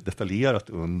följa väldigt detaljerat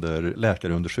under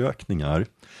läkarundersökningar.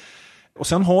 Och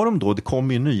sen har de då, det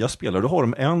kommer ju nya spelare, då har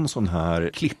de en sån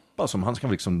här klippa som han ska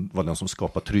liksom vara den som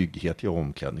skapar trygghet i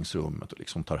omklädningsrummet och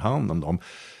liksom tar hand om dem.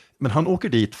 Men han åker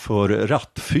dit för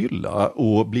rattfylla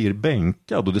och blir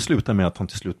bänkad, och det slutar med att han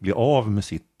till slut blir av med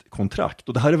sitt kontrakt.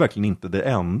 Och det här är verkligen inte det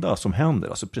enda som händer.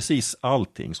 Alltså precis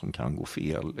allting som kan gå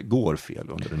fel går fel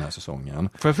under den här säsongen.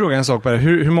 Får jag fråga en sak bara?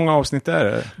 Hur många avsnitt är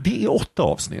det? Det är 8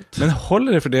 avsnitt. Men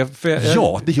håller det för det?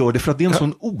 Ja, det gör det, för att det är en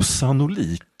sån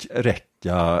osannolik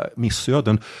räcka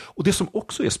missöden. Och det som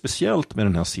också är speciellt med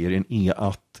den här serien är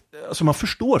att alltså man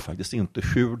förstår faktiskt inte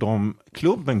hur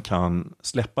klubben kan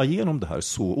släppa igenom det här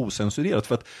så osensurerat.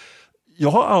 För att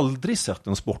jag har aldrig sett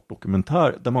en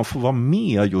sportdokumentär där man får vara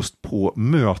med just på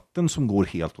möten som går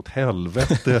helt åt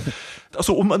helvete.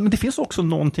 Alltså, men det finns också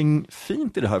någonting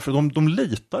fint i det här, för de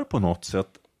litar på något sätt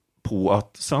på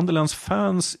att Sunderlands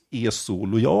fans är så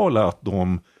lojala att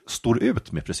de står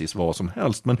ut med precis vad som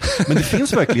helst. Men det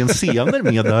finns verkligen scener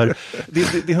med där.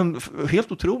 Det är en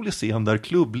helt otrolig scen där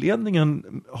klubbledningen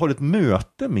har ett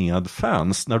möte med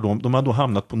fans när de har då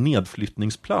hamnat på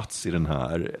nedflyttningsplats i den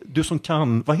här. Du som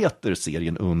kan, vad heter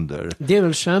serien under? Det är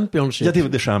väl Championship. Ja, det är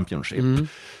väl The Championship. Mm.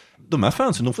 De här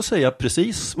fansen, de får säga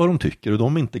precis vad de tycker och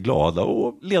de är inte glada,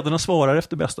 och ledarna svarar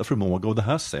efter bästa förmåga, och det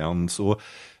här sänds, och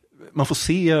man får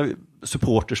se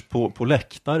supporters på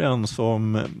läktaren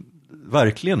som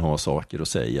verkligen har saker att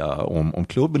säga om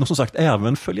klubben, och som sagt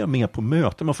även följa med på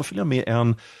möten. Man får följa med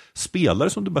en spelare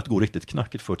som det börjat gå riktigt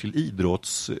knackigt för till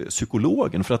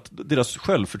idrottspsykologen, för att deras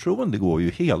självförtroende går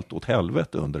ju helt åt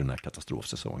helvete under den här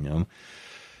katastrofsäsongen.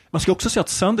 Man ska också säga att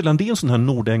Sunderland är en sån här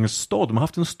nordengelsk stad. De har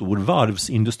haft en stor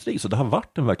varvsindustri, så det har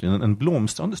varit verkligen en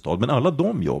blomstrande stad. Men alla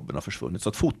de jobben har försvunnit, så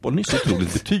att fotbollen är så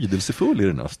otroligt betydelsefull i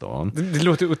den här stan. Det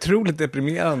låter otroligt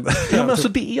deprimerande. Ja, men alltså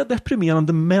det är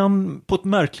deprimerande, men på ett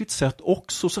märkligt sätt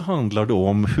också så handlar det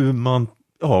om hur man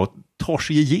tar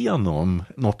sig igenom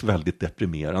något väldigt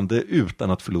deprimerande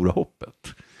utan att förlora hoppet.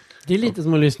 Det är lite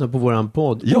som att lyssna på våran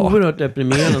podd. Ja. Oerhört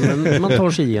deprimerande, men man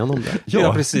tar sig igenom det.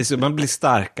 Ja, precis. Man blir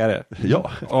starkare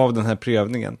av den här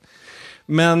prövningen.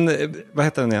 Men, vad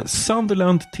heter den igen?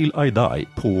 Sunderland till I Die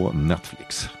på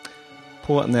Netflix.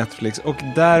 På Netflix. Och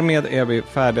därmed är vi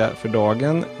färdiga för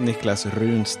dagen. Niklas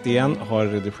Runsten har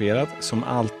redigerat, som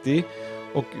alltid.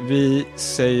 Och vi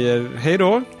säger hej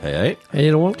då. Hej, hej. Hej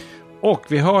då. Och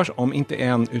vi hörs om inte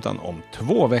en, utan om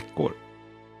 2 veckor.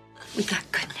 We got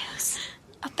good news.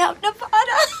 About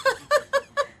Nevada.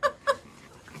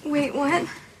 Wait, what?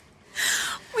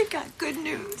 We've got good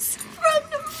news.